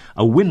decade,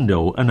 a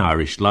window on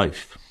Irish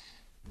life.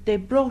 They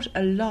brought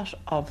a lot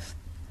of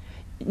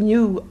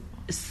new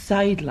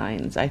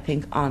sidelines, I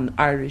think, on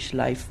Irish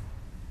life,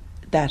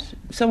 that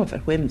some of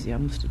it whimsy, I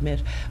must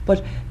admit,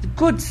 but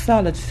good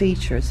solid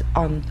features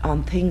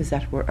on things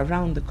that were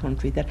around the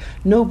country that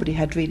nobody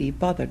had really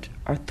bothered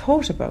or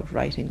thought about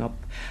writing up.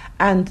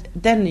 And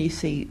then you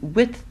see,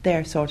 with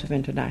their sort of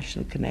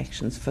international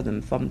connections for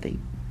them from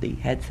the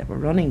heads that were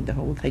running the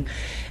whole thing,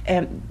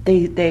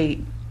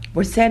 they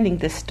were sending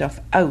this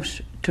stuff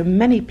out to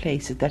many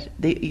places that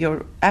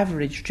your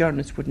average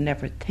journalist would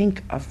never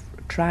think of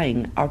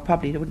trying, or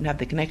probably wouldn't have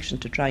the connection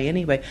to try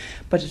anyway.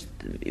 But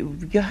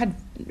you had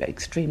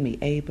extremely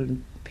able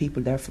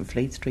people there from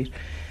Fleet Street,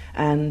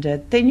 and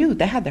they knew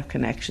they had their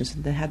connections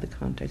and they had the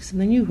contacts and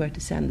they knew where to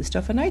send the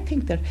stuff. And I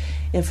think that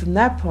from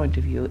that point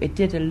of view, it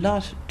did a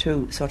lot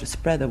to sort of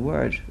spread the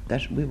word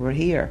that we were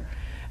here.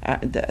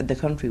 The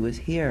country was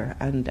here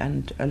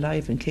and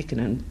alive and kicking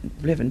and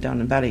living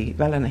down in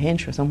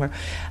Ballynahinch or somewhere.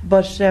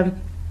 But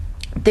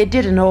they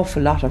did an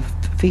awful lot of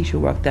feature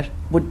work that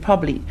would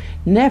probably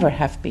never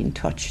have been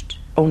touched,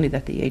 only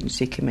that the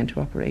agency came into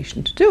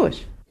operation to do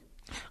it.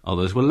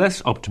 Others were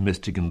less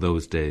optimistic in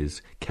those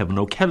days. Kevin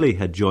O'Kelly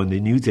had joined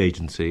the news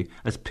agency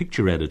as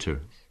picture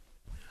editor.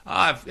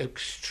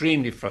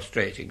 Extremely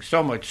frustrating,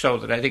 so much so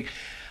that I think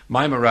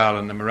my morale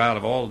and the morale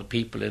of all the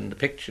people in the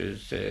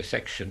pictures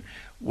section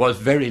was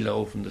very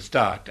low from the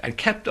start, and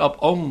kept up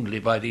only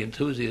by the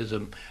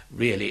enthusiasm,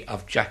 really,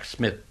 of Jack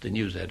Smith, the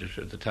news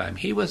editor at the time.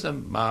 He was a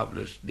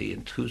marvellously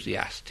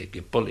enthusiastic,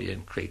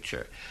 ebullient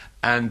creature,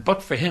 and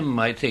but for him,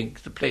 I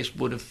think the place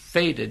would have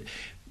faded,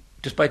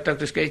 despite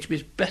Douglas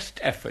Gageby's best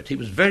effort. He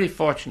was very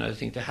fortunate, I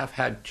think, to have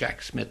had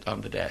Jack Smith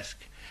on the desk.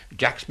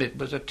 Jack Smith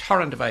was a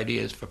torrent of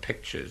ideas for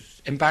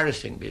pictures,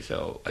 embarrassingly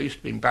so. I used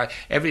to be embarrassed.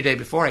 Every day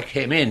before I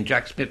came in,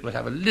 Jack Smith would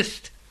have a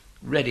list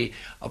ready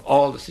of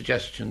all the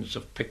suggestions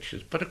of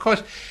pictures. But of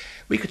course,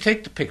 we could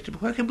take the picture,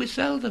 but where can we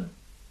sell them?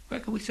 Where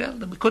can we sell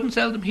them? We couldn't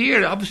sell them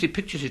here. Obviously,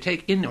 pictures you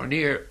take in or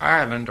near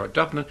Ireland or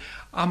Dublin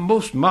are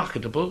most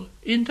marketable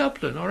in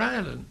Dublin or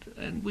Ireland.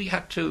 And we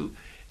had to...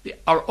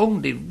 Our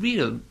only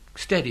real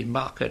steady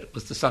market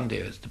was the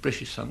Sundays, the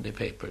British Sunday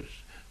papers.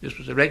 This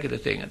was a regular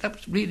thing, and that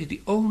was really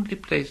the only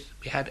place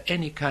we had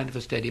any kind of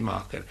a steady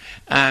market.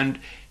 And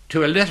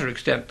to a lesser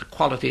extent, the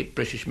quality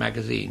British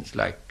magazines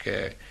like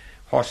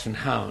Horse and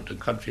Hound and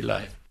Country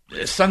Life.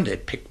 Sunday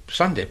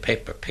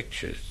paper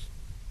pictures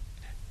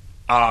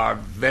are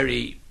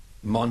very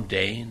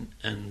mundane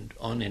and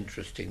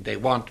uninteresting. They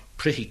want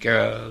pretty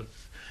girls,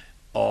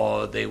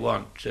 or they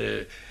want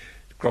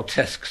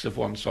grotesques of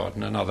one sort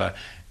and another.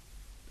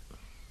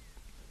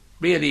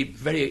 Really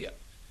very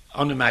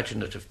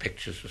unimaginative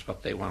pictures was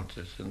what they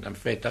wanted, and I'm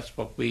afraid that's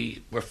what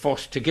we were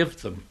forced to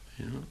give them.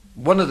 You know?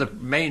 One of the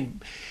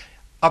main...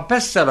 Our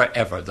bestseller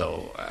ever,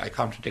 though, I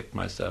contradict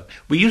myself,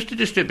 we used to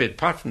distribute,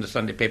 apart from the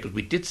Sunday papers,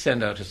 we did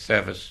send out a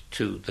service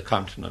to the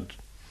continent,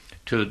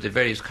 to the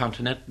various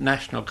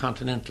national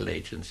continental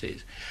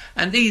agencies.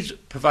 And these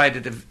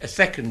provided a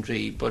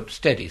secondary but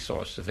steady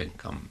source of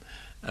income.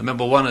 I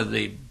remember one of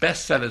the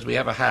bestsellers we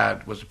ever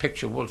had was a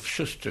picture Wolf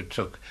Schuster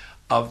took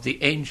of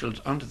the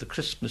angels under the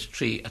Christmas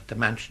tree at the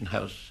Mansion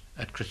House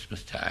at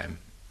Christmas time.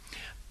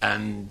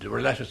 And there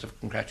were letters of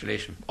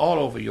congratulation all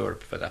over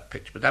Europe for that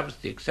picture, but that was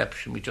the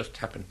exception. We just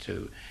happened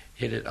to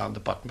hit it on the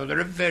button. But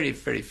there are very,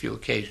 very few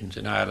occasions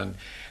in Ireland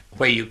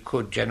where you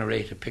could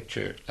generate a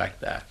picture like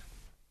that.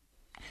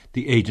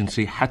 The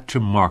agency had to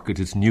market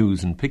its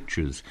news and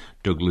pictures.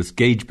 Douglas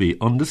Gageby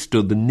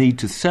understood the need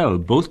to sell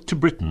both to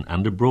Britain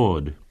and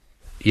abroad.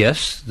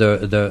 Yes,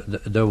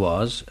 there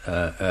was.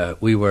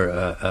 We were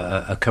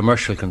a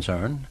commercial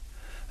concern,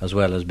 as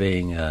well as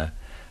being...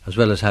 as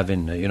well as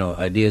having,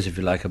 ideas, if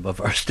you like, above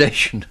our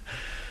station.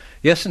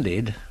 Yes,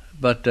 indeed.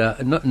 But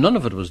none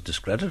of it was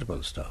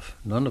discreditable stuff.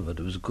 None of it.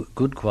 It was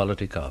good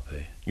quality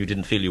copy. You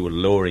didn't feel you were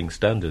lowering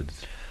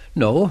standards?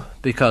 No,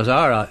 because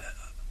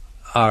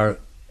our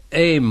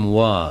aim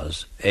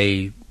was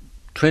a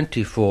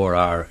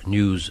 24-hour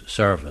news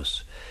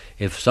service.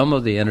 If some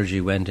of the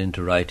energy went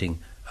into writing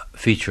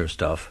feature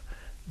stuff,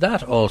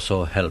 that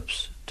also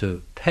helps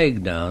to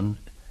peg down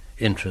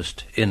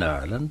interest in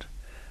Ireland.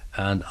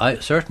 And I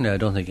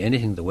don't think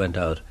anything that went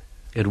out,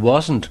 it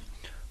wasn't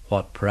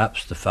what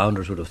perhaps the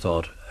founders would have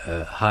thought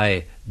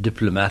high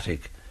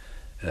diplomatic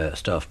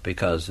stuff,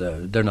 because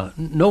they're not.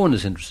 No one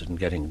is interested in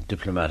getting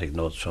diplomatic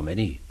notes from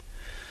any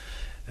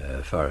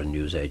for a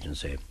news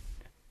agency.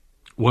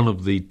 One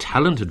of the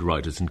talented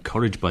writers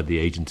encouraged by the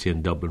agency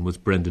in Dublin was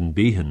Brendan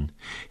Behan.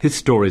 His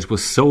stories were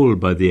sold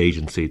by the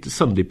agency to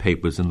Sunday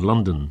papers in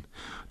London.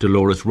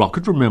 Dolores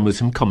Rocket remembers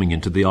him coming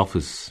into the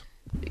office.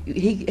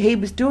 He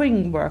was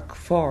doing work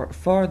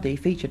for the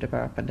feature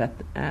department,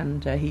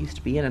 and he used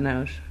to be in and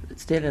out,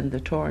 still in the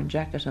torn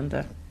jacket and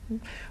the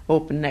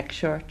open neck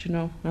shirt,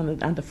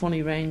 and the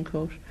funny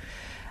raincoat,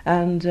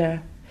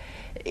 and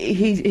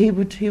he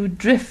would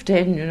drift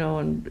in,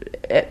 and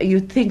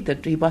you'd think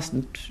that he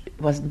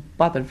wasn't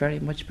bothered very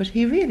much, but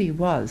he really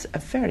was a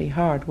very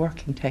hard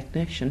working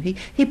technician.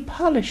 He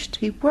polished,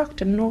 he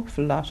worked an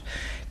awful lot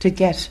to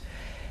get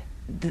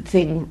the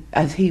thing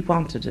as he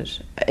wanted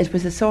it. It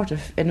was a sort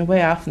of, in a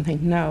way, I often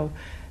think now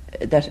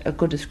that a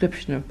good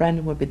description of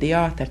Brendan would be the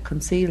art that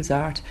conceals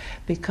art,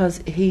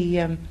 because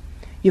you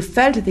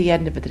felt at the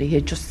end of it that he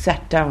had just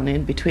sat down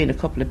in between a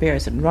couple of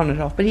beers and run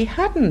it off, but he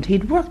hadn't.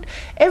 He'd worked,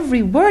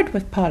 every word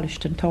was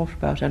polished and thought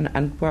about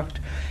and worked.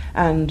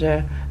 And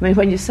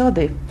when you saw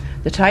the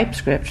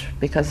typescript,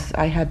 because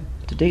I had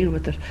to deal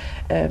with it,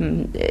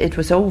 it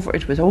was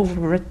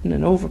overwritten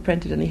and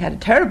overprinted, and he had a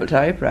terrible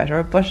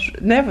typewriter,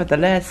 but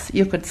nevertheless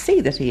you could see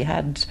that he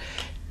had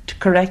to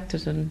correct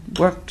it and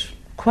worked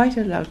quite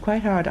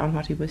hard on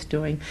what he was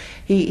doing.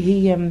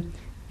 He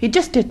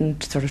just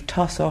didn't sort of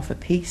toss off a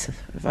piece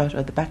out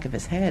of the back of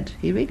his head.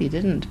 He really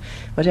didn't.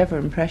 Whatever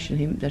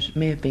impression that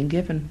may have been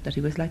given that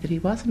he was like, that he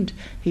wasn't.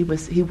 He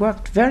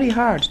worked very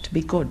hard to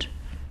be good.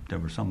 There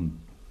were some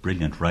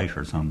brilliant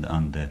writers on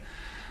the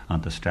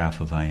staff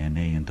of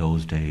INA in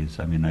those days.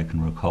 I mean, I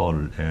can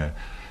recall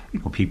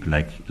people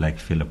like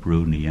Philip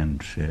Rooney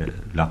and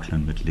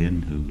Lachlan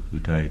McLean, who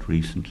died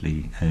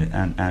recently,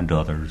 and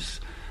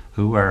others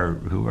who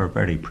were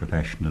very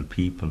professional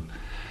people.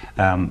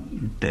 I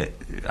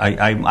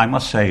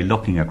must say,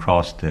 looking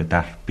across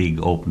that big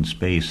open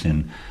space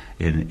in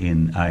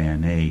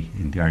INA,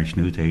 in the Irish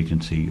News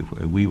Agency,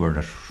 we were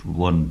at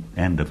one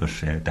end of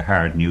it, the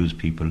hard news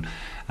people,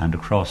 and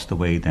across the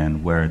way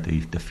then were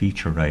the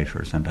feature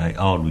writers, and I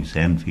always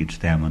envied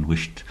them and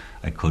wished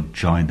I could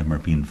join them or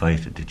be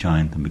invited to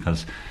join them,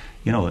 because,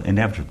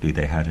 inevitably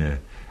they had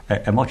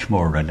a much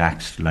more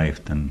relaxed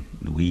life than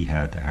we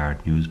had, the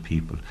hard news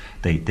people.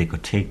 They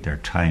could take their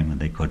time and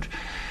they could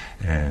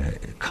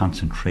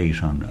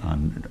concentrate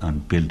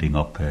on building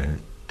up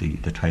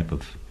the type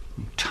of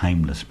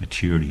timeless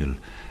material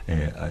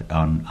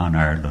on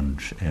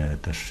Ireland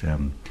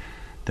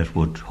that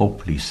would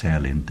hopefully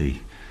sell in the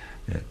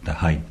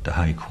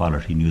high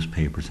quality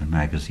newspapers and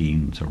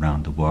magazines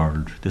around the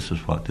world. This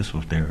was what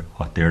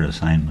their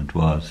assignment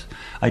was.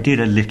 I did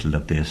a little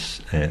of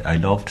this. I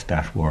loved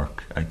that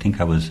work. I think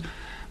I was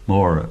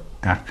more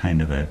that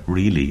kind of a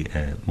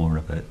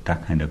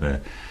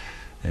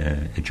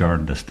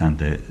journalist than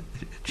the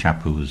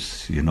chap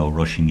who's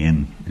rushing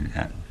in,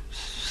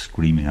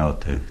 screaming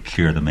out to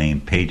clear the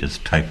main pages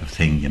type of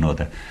thing.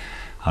 The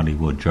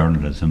Hollywood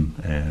journalism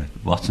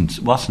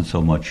wasn't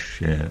so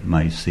much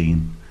my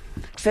scene.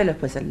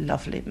 Philip was a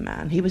lovely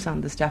man. He was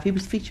on the staff. He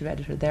was feature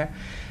editor there,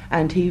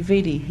 and he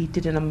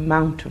did an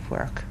amount of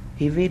work.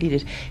 He really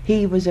did.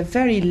 He was a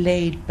very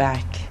laid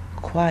back,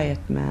 quiet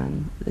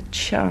man, a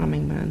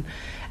charming man,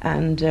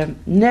 and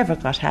never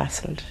got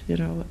hassled,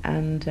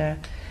 and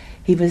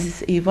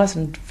he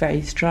wasn't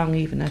very strong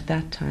even at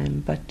that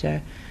time, but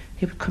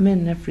he would come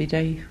in every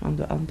day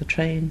on the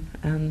train,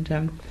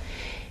 and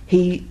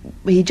he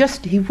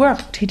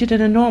worked. He did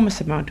an enormous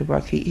amount of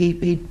work.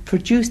 He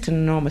produced an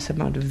enormous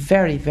amount of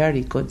very,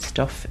 very good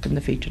stuff in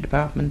the feature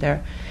department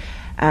there,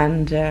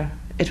 and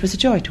it was a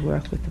joy to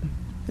work with him.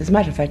 As a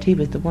matter of fact, he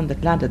was the one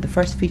that landed the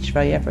first feature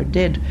I ever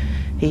did.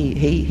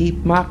 He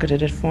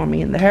marketed it for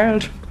me in the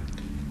Herald.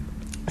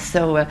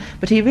 So,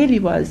 but he really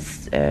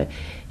was.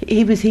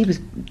 He was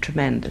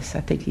tremendous.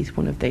 I think he's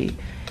one of the,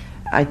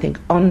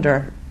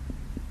 under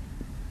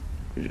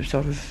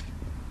sort of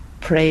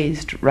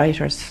praised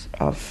writers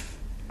of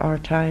our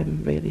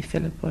time. Really,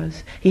 Philip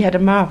was. He had a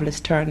marvellous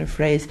turn of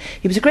phrase.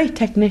 He was a great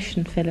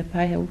technician, Philip.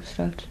 I always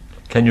felt.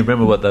 Can you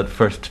remember what that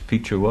first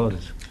feature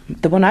was?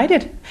 The one I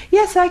did?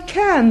 Yes, I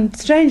can.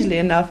 Strangely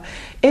enough,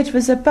 it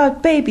was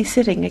about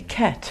babysitting a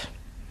cat.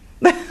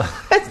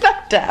 It's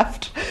not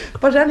daft,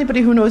 but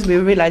anybody who knows me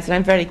will realise that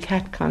I'm very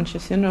cat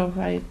conscious.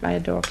 I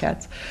adore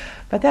cats.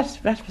 But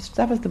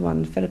that was the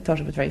one. Philip thought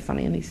it was very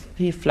funny, and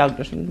he flogged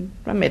it, and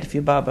I made a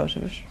few bob out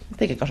of it. I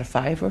think I got a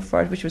 $5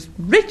 for it, which was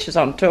rich as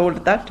untold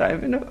at that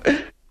time.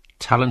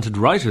 Talented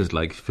writers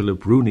like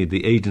Philip Rooney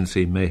the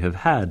agency may have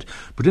had,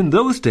 but in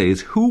those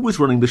days, who was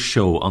running the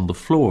show on the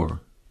floor?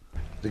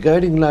 The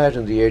guiding light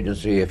in the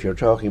agency, if you're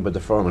talking about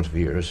the formative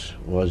years,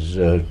 was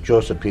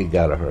Joseph P.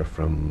 Gallagher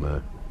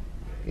from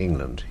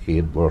England. He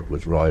had worked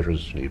with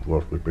Reuters, and he'd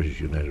worked with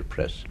British United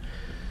Press,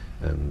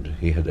 and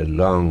he had a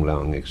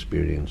long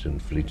experience in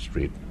Fleet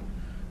Street,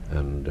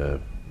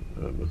 and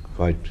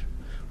quite,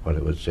 what I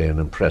would say, an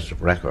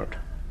impressive record.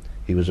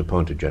 He was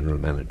appointed general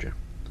manager,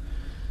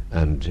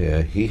 and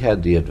he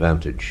had the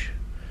advantage,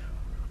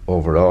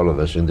 over all of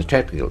us in the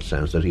technical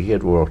sense that he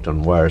had worked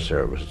on wire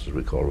services, as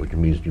we call it, which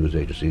means news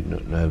agency.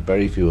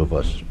 Very few of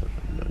us,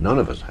 none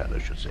of us had, I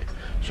should say.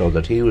 So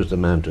that he was the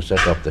man to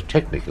set up the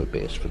technical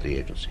base for the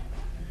agency.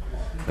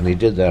 And he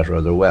did that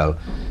rather well.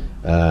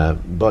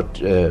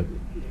 But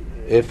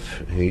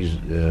if he's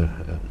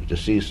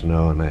deceased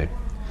now, and I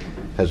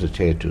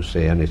hesitate to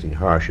say anything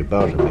harsh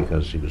about him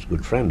because he was a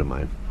good friend of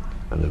mine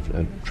and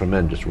a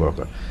tremendous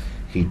worker,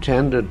 he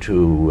tended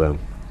to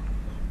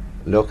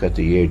look at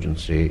the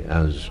agency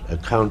as a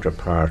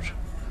counterpart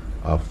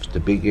of the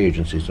big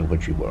agencies in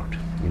which he worked.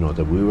 You know,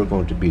 that we were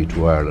going to be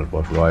to Ireland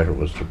what Reuters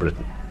was to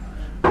Britain.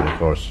 And of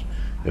course,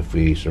 if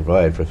we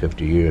survived for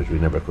 50 years, we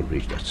never could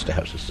reach that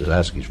status. The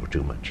Laskies were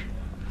too much.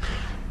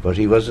 But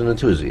he was an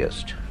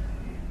enthusiast,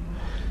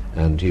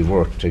 and he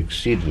worked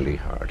exceedingly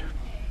hard.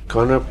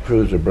 Conor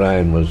Cruise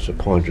O'Brien was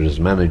appointed as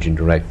managing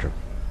director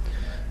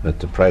at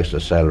the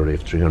priceless salary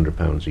of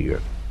 £300 a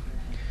year.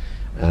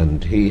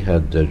 And he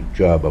had the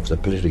job of the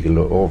political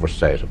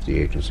oversight of the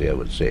agency, I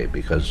would say,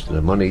 because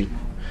the money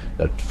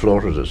that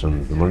floated us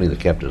and the money that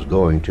kept us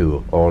going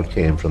too all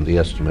came from the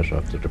estimate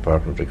of the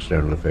Department of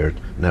External Affairs,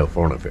 now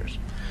Foreign Affairs.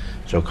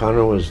 So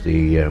Conor was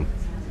the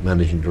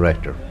managing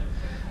director,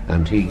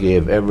 and he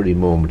gave every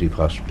moment he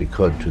possibly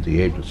could to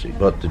the agency.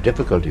 But the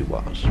difficulty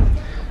was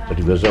that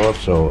he was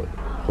also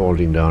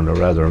holding down a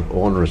rather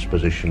onerous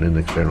position in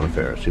External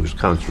Affairs. He was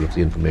Counsel of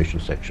the Information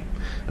Section,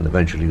 and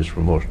eventually he was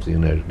promoted to the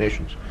United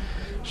Nations.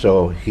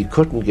 So he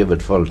couldn't give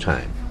it full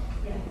time.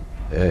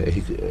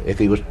 If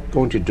he was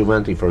going to do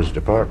anything for his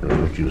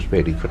department, which he was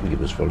paid, he couldn't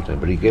give us full time,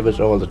 but he gave us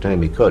all the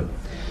time he could.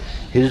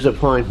 His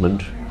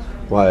appointment,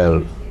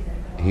 while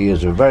he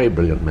is a very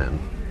brilliant man,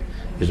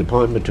 his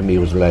appointment to me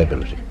was a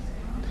liability,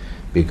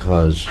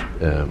 because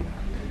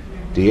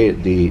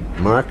the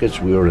markets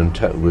we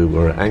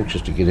were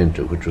anxious to get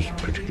into, which was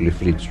particularly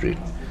Fleet Street,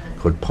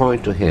 could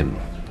point to him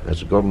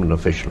as a government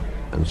official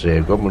and say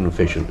a government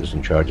official is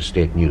in charge of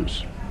state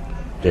news,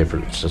 therefore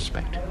it's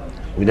suspect.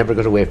 We never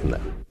got away from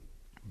that.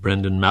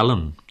 Brendan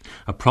Mallon.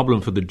 A problem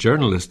for the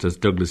journalist, as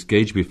Douglas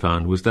Gageby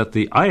found, was that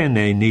the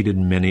INA needed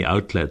many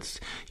outlets.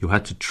 You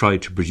had to try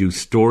to produce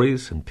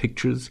stories and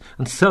pictures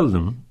and sell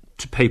them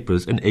to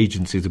papers and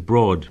agencies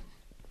abroad.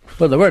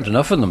 Well, there weren't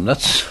enough of them,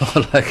 that's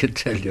all I could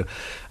tell you.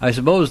 I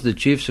suppose the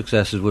chief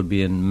successes would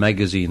be in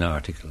magazine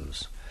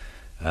articles.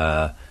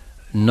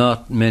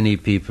 Not many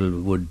people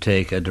would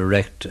take a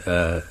direct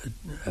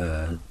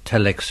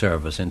telex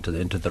service into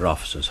their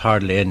offices,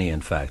 hardly any in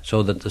fact,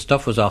 so that the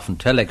stuff was often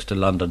telexed to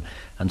London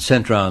and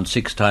sent round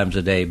 6 times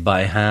a day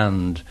by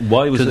hand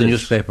to the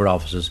newspaper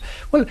offices.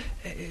 Well,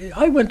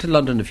 I went to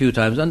London a few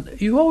times, and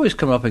you always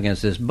come up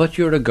against this, but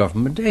you're a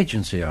government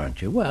agency,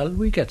 aren't you? Well,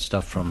 we get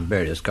stuff from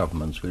various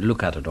governments, we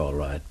look at it all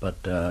right, but,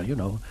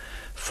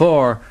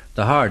 for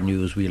the hard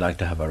news, we like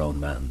to have our own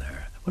man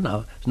there. Well, now,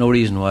 there's no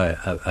reason why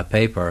a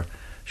paper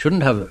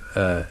shouldn't have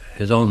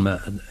its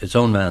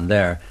own man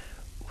there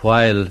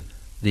while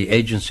the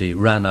agency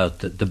ran out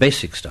the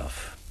basic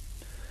stuff.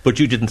 But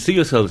you didn't see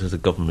yourselves as a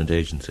government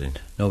agency?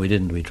 No, we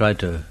didn't. We tried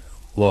to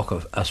walk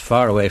as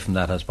far away from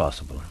that as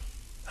possible.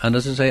 And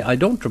as I say, I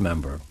don't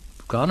remember,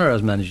 Conor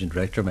as managing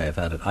director may have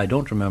had it, I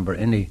don't remember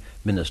any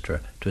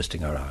minister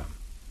twisting our arm.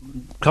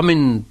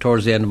 Coming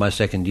towards the end of my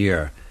second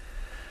year,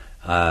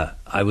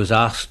 I was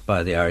asked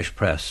by the Irish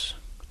press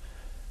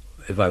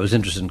if I was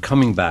interested in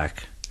coming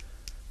back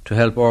to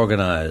help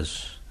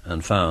organise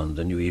and found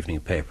the new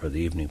evening paper, the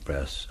Evening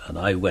Press, and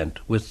I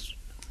went with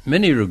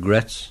many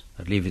regrets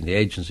at leaving the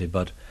agency,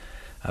 but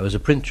I was a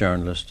print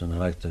journalist and I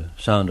liked the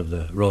sound of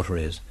the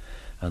rotaries,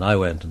 and I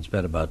went and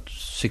spent about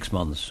 6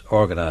 months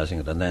organising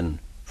it, and then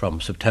from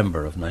September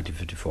of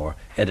 1954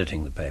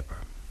 editing the paper.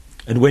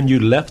 And when you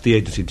left the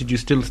agency, did you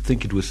still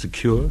think it was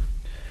secure?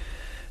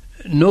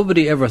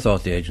 Nobody ever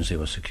thought the agency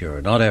was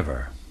secure, not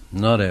ever.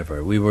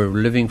 We were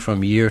living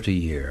from year to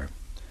year,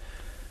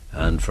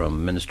 and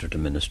from minister to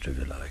minister, if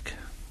you like.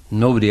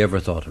 Nobody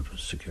ever thought it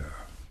was secure.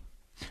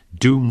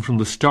 Doomed from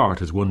the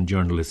start, as one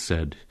journalist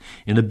said.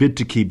 In a bid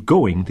to keep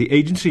going, the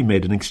agency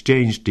made an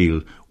exchange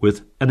deal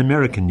with an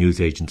American news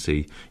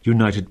agency,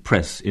 United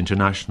Press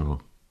International.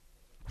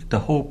 The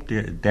hope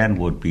then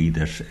would be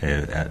that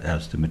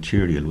as the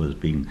material was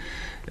being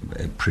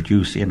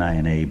produced in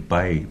INA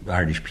by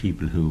Irish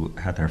people who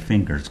had their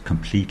fingers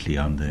completely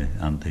on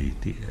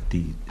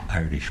the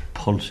Irish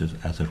pulse,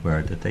 as it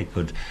were, that they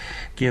could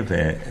give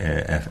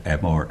a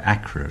more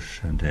accurate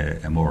and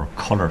a more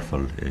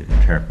colourful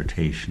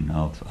interpretation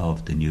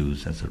of the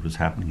news as it was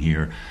happening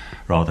here,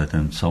 rather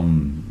than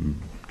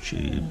some,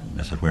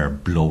 as it were,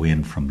 blow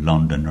in from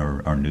London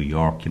or New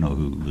York,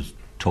 who was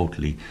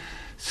totally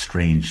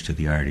strange to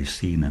the Irish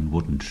scene and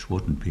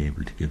wouldn't be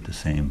able to give the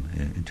same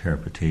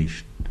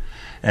interpretation.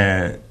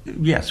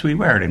 Yes, we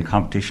were in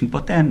competition,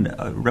 but then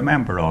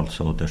remember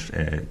also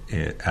that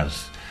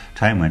as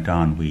time went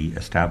on, we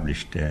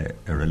established a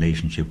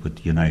relationship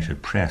with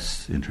United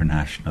Press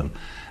International,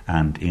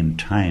 and in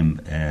time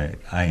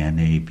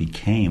INA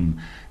became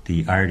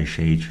the Irish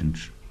agent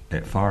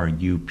for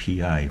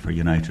UPI, for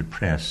United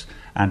Press,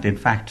 and in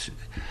fact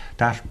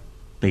that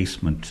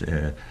basement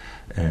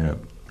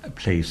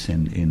place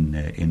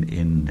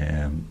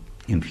in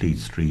Fleet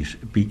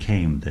Street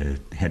became the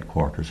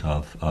headquarters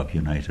of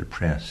United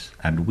Press,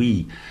 and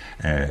we,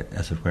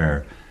 as it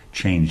were,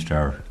 changed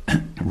our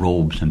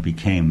robes and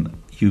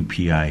became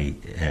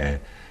UPI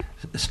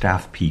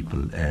staff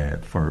people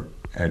for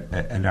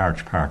a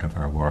large part of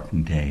our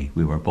working day.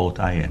 We were both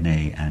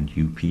INA and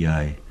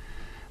UPI,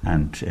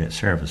 and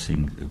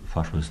servicing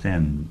what was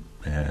then,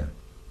 I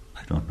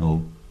don't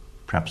know,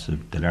 perhaps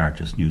the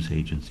largest news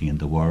agency in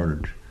the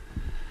world.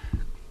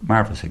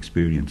 Marvellous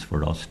experience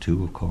for us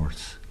too, of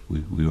course.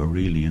 We were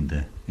really in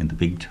the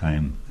big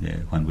time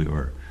when we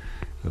were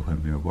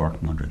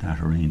working under that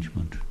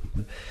arrangement.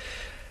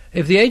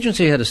 If the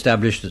agency had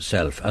established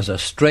itself as a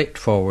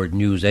straightforward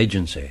news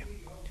agency,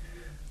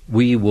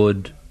 we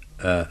would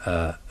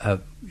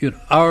have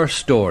our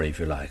story, if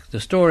you like,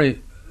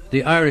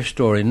 the Irish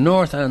story,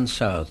 north and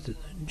south,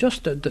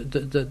 just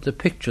the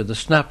picture, the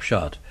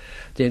snapshot,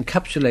 the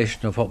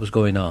encapsulation of what was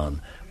going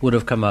on would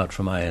have come out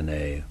from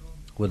INA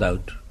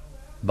without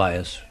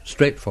bias,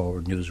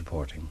 straightforward news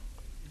reporting.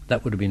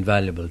 That would have been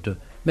valuable to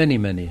many,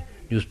 many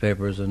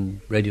newspapers and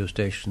radio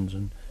stations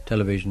and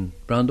television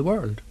around the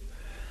world.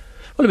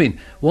 Well, I mean,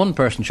 one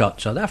person shot in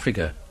South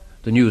Africa.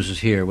 The news is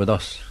here with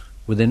us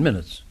within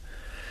minutes.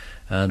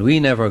 And we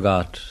never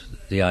got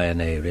the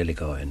INA really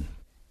going.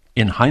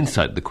 In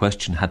hindsight, the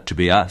question had to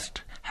be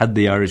asked, had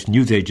the Irish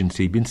News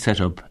Agency been set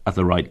up at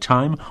the right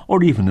time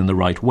or even in the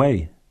right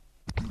way?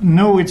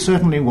 No, it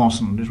certainly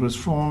wasn't. It was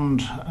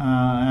formed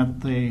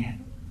at the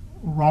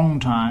wrong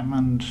time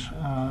and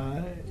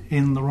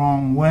in the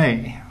wrong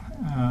way.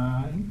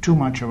 Too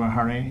much of a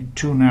hurry,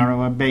 too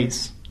narrow a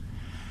base.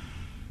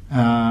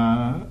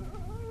 Mr.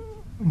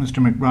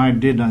 McBride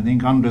did, I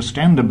think,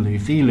 understandably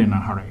feel in a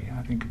hurry.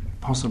 I think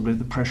possibly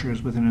the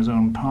pressures within his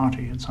own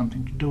party had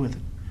something to do with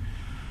it.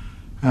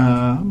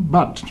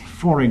 But,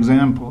 for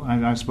example,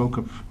 I spoke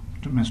of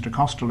Mr.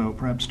 Costello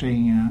perhaps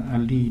taking a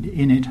lead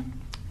in it,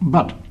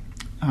 but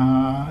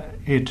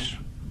it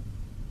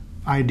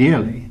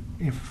ideally,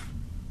 if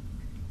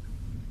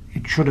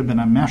it should have been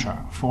a matter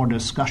for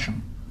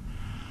discussion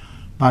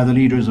by the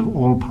leaders of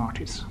all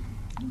parties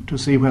to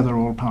see whether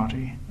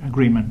all-party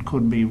agreement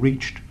could be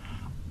reached,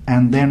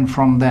 and then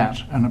from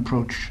that an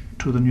approach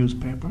to the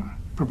newspaper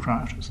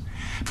proprietors.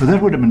 But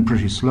that would have been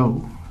pretty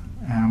slow,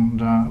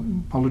 and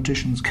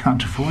politicians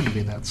can't afford to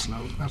be that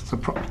slow. That's the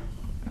problem.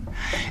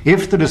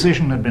 If the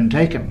decision had been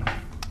taken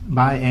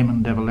by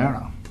Eamon de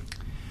Valera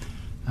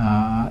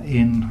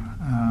in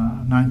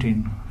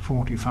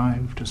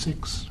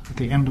 1945-6, at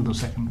the end of the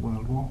Second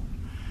World War,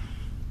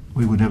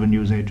 we would have a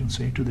news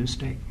agency to this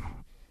day.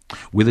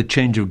 With a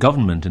change of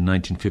government in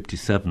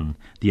 1957,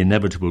 the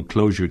inevitable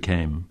closure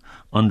came.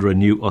 Under a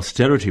new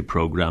austerity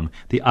programme,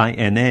 the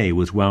INA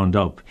was wound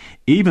up,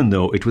 even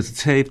though it would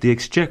save the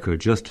Exchequer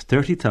just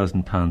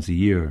 £30,000 a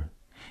year.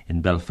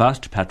 In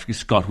Belfast, Patrick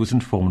Scott was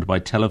informed by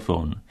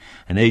telephone.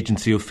 An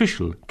agency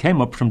official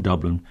came up from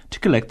Dublin to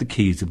collect the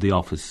keys of the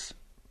office.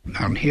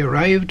 And he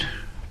arrived,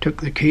 took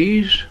the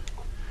keys,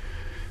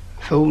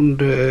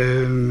 phoned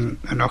an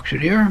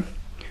auctioneer.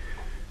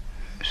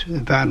 So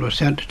the van was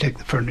sent to take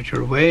the furniture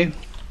away.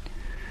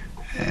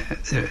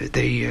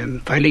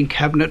 The filing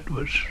cabinet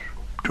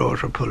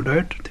drawers were pulled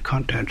out, the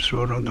contents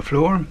thrown on the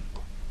floor, and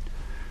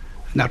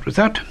that was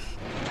that.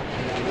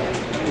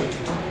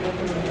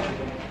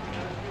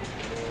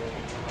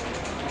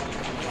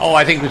 Oh,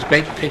 I think it was a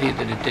great pity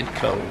that it did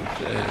close,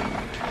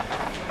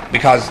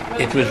 because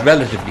it was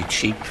relatively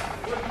cheap.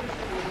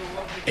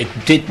 It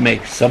did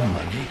make some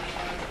money.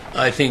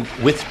 I think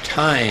with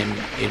time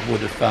it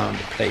would have found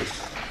a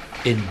place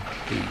in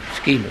the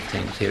scheme of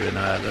things here in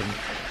Ireland.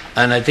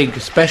 And I think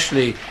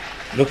especially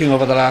looking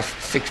over the last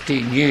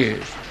 16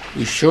 years,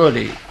 we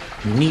surely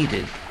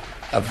needed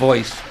a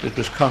voice that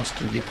was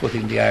constantly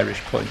putting the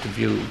Irish point of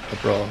view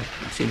abroad.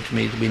 It seemed to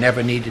me that we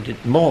never needed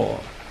it more.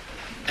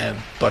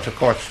 But of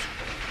course,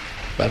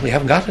 well, we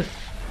haven't got it.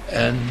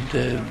 And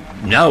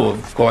now,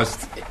 of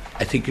course,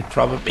 I think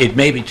it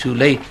may be too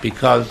late,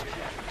 because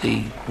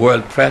the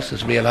world press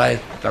has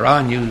realised there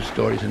are news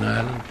stories in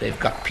Ireland. They've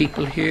got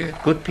people here,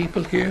 good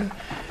people here,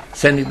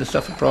 sending the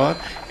stuff abroad.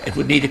 It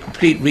would need a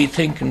complete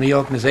rethink and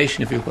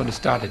reorganisation if you were going to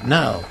start it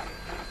now.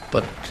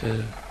 But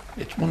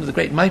it's one of the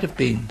great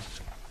might-have-beens.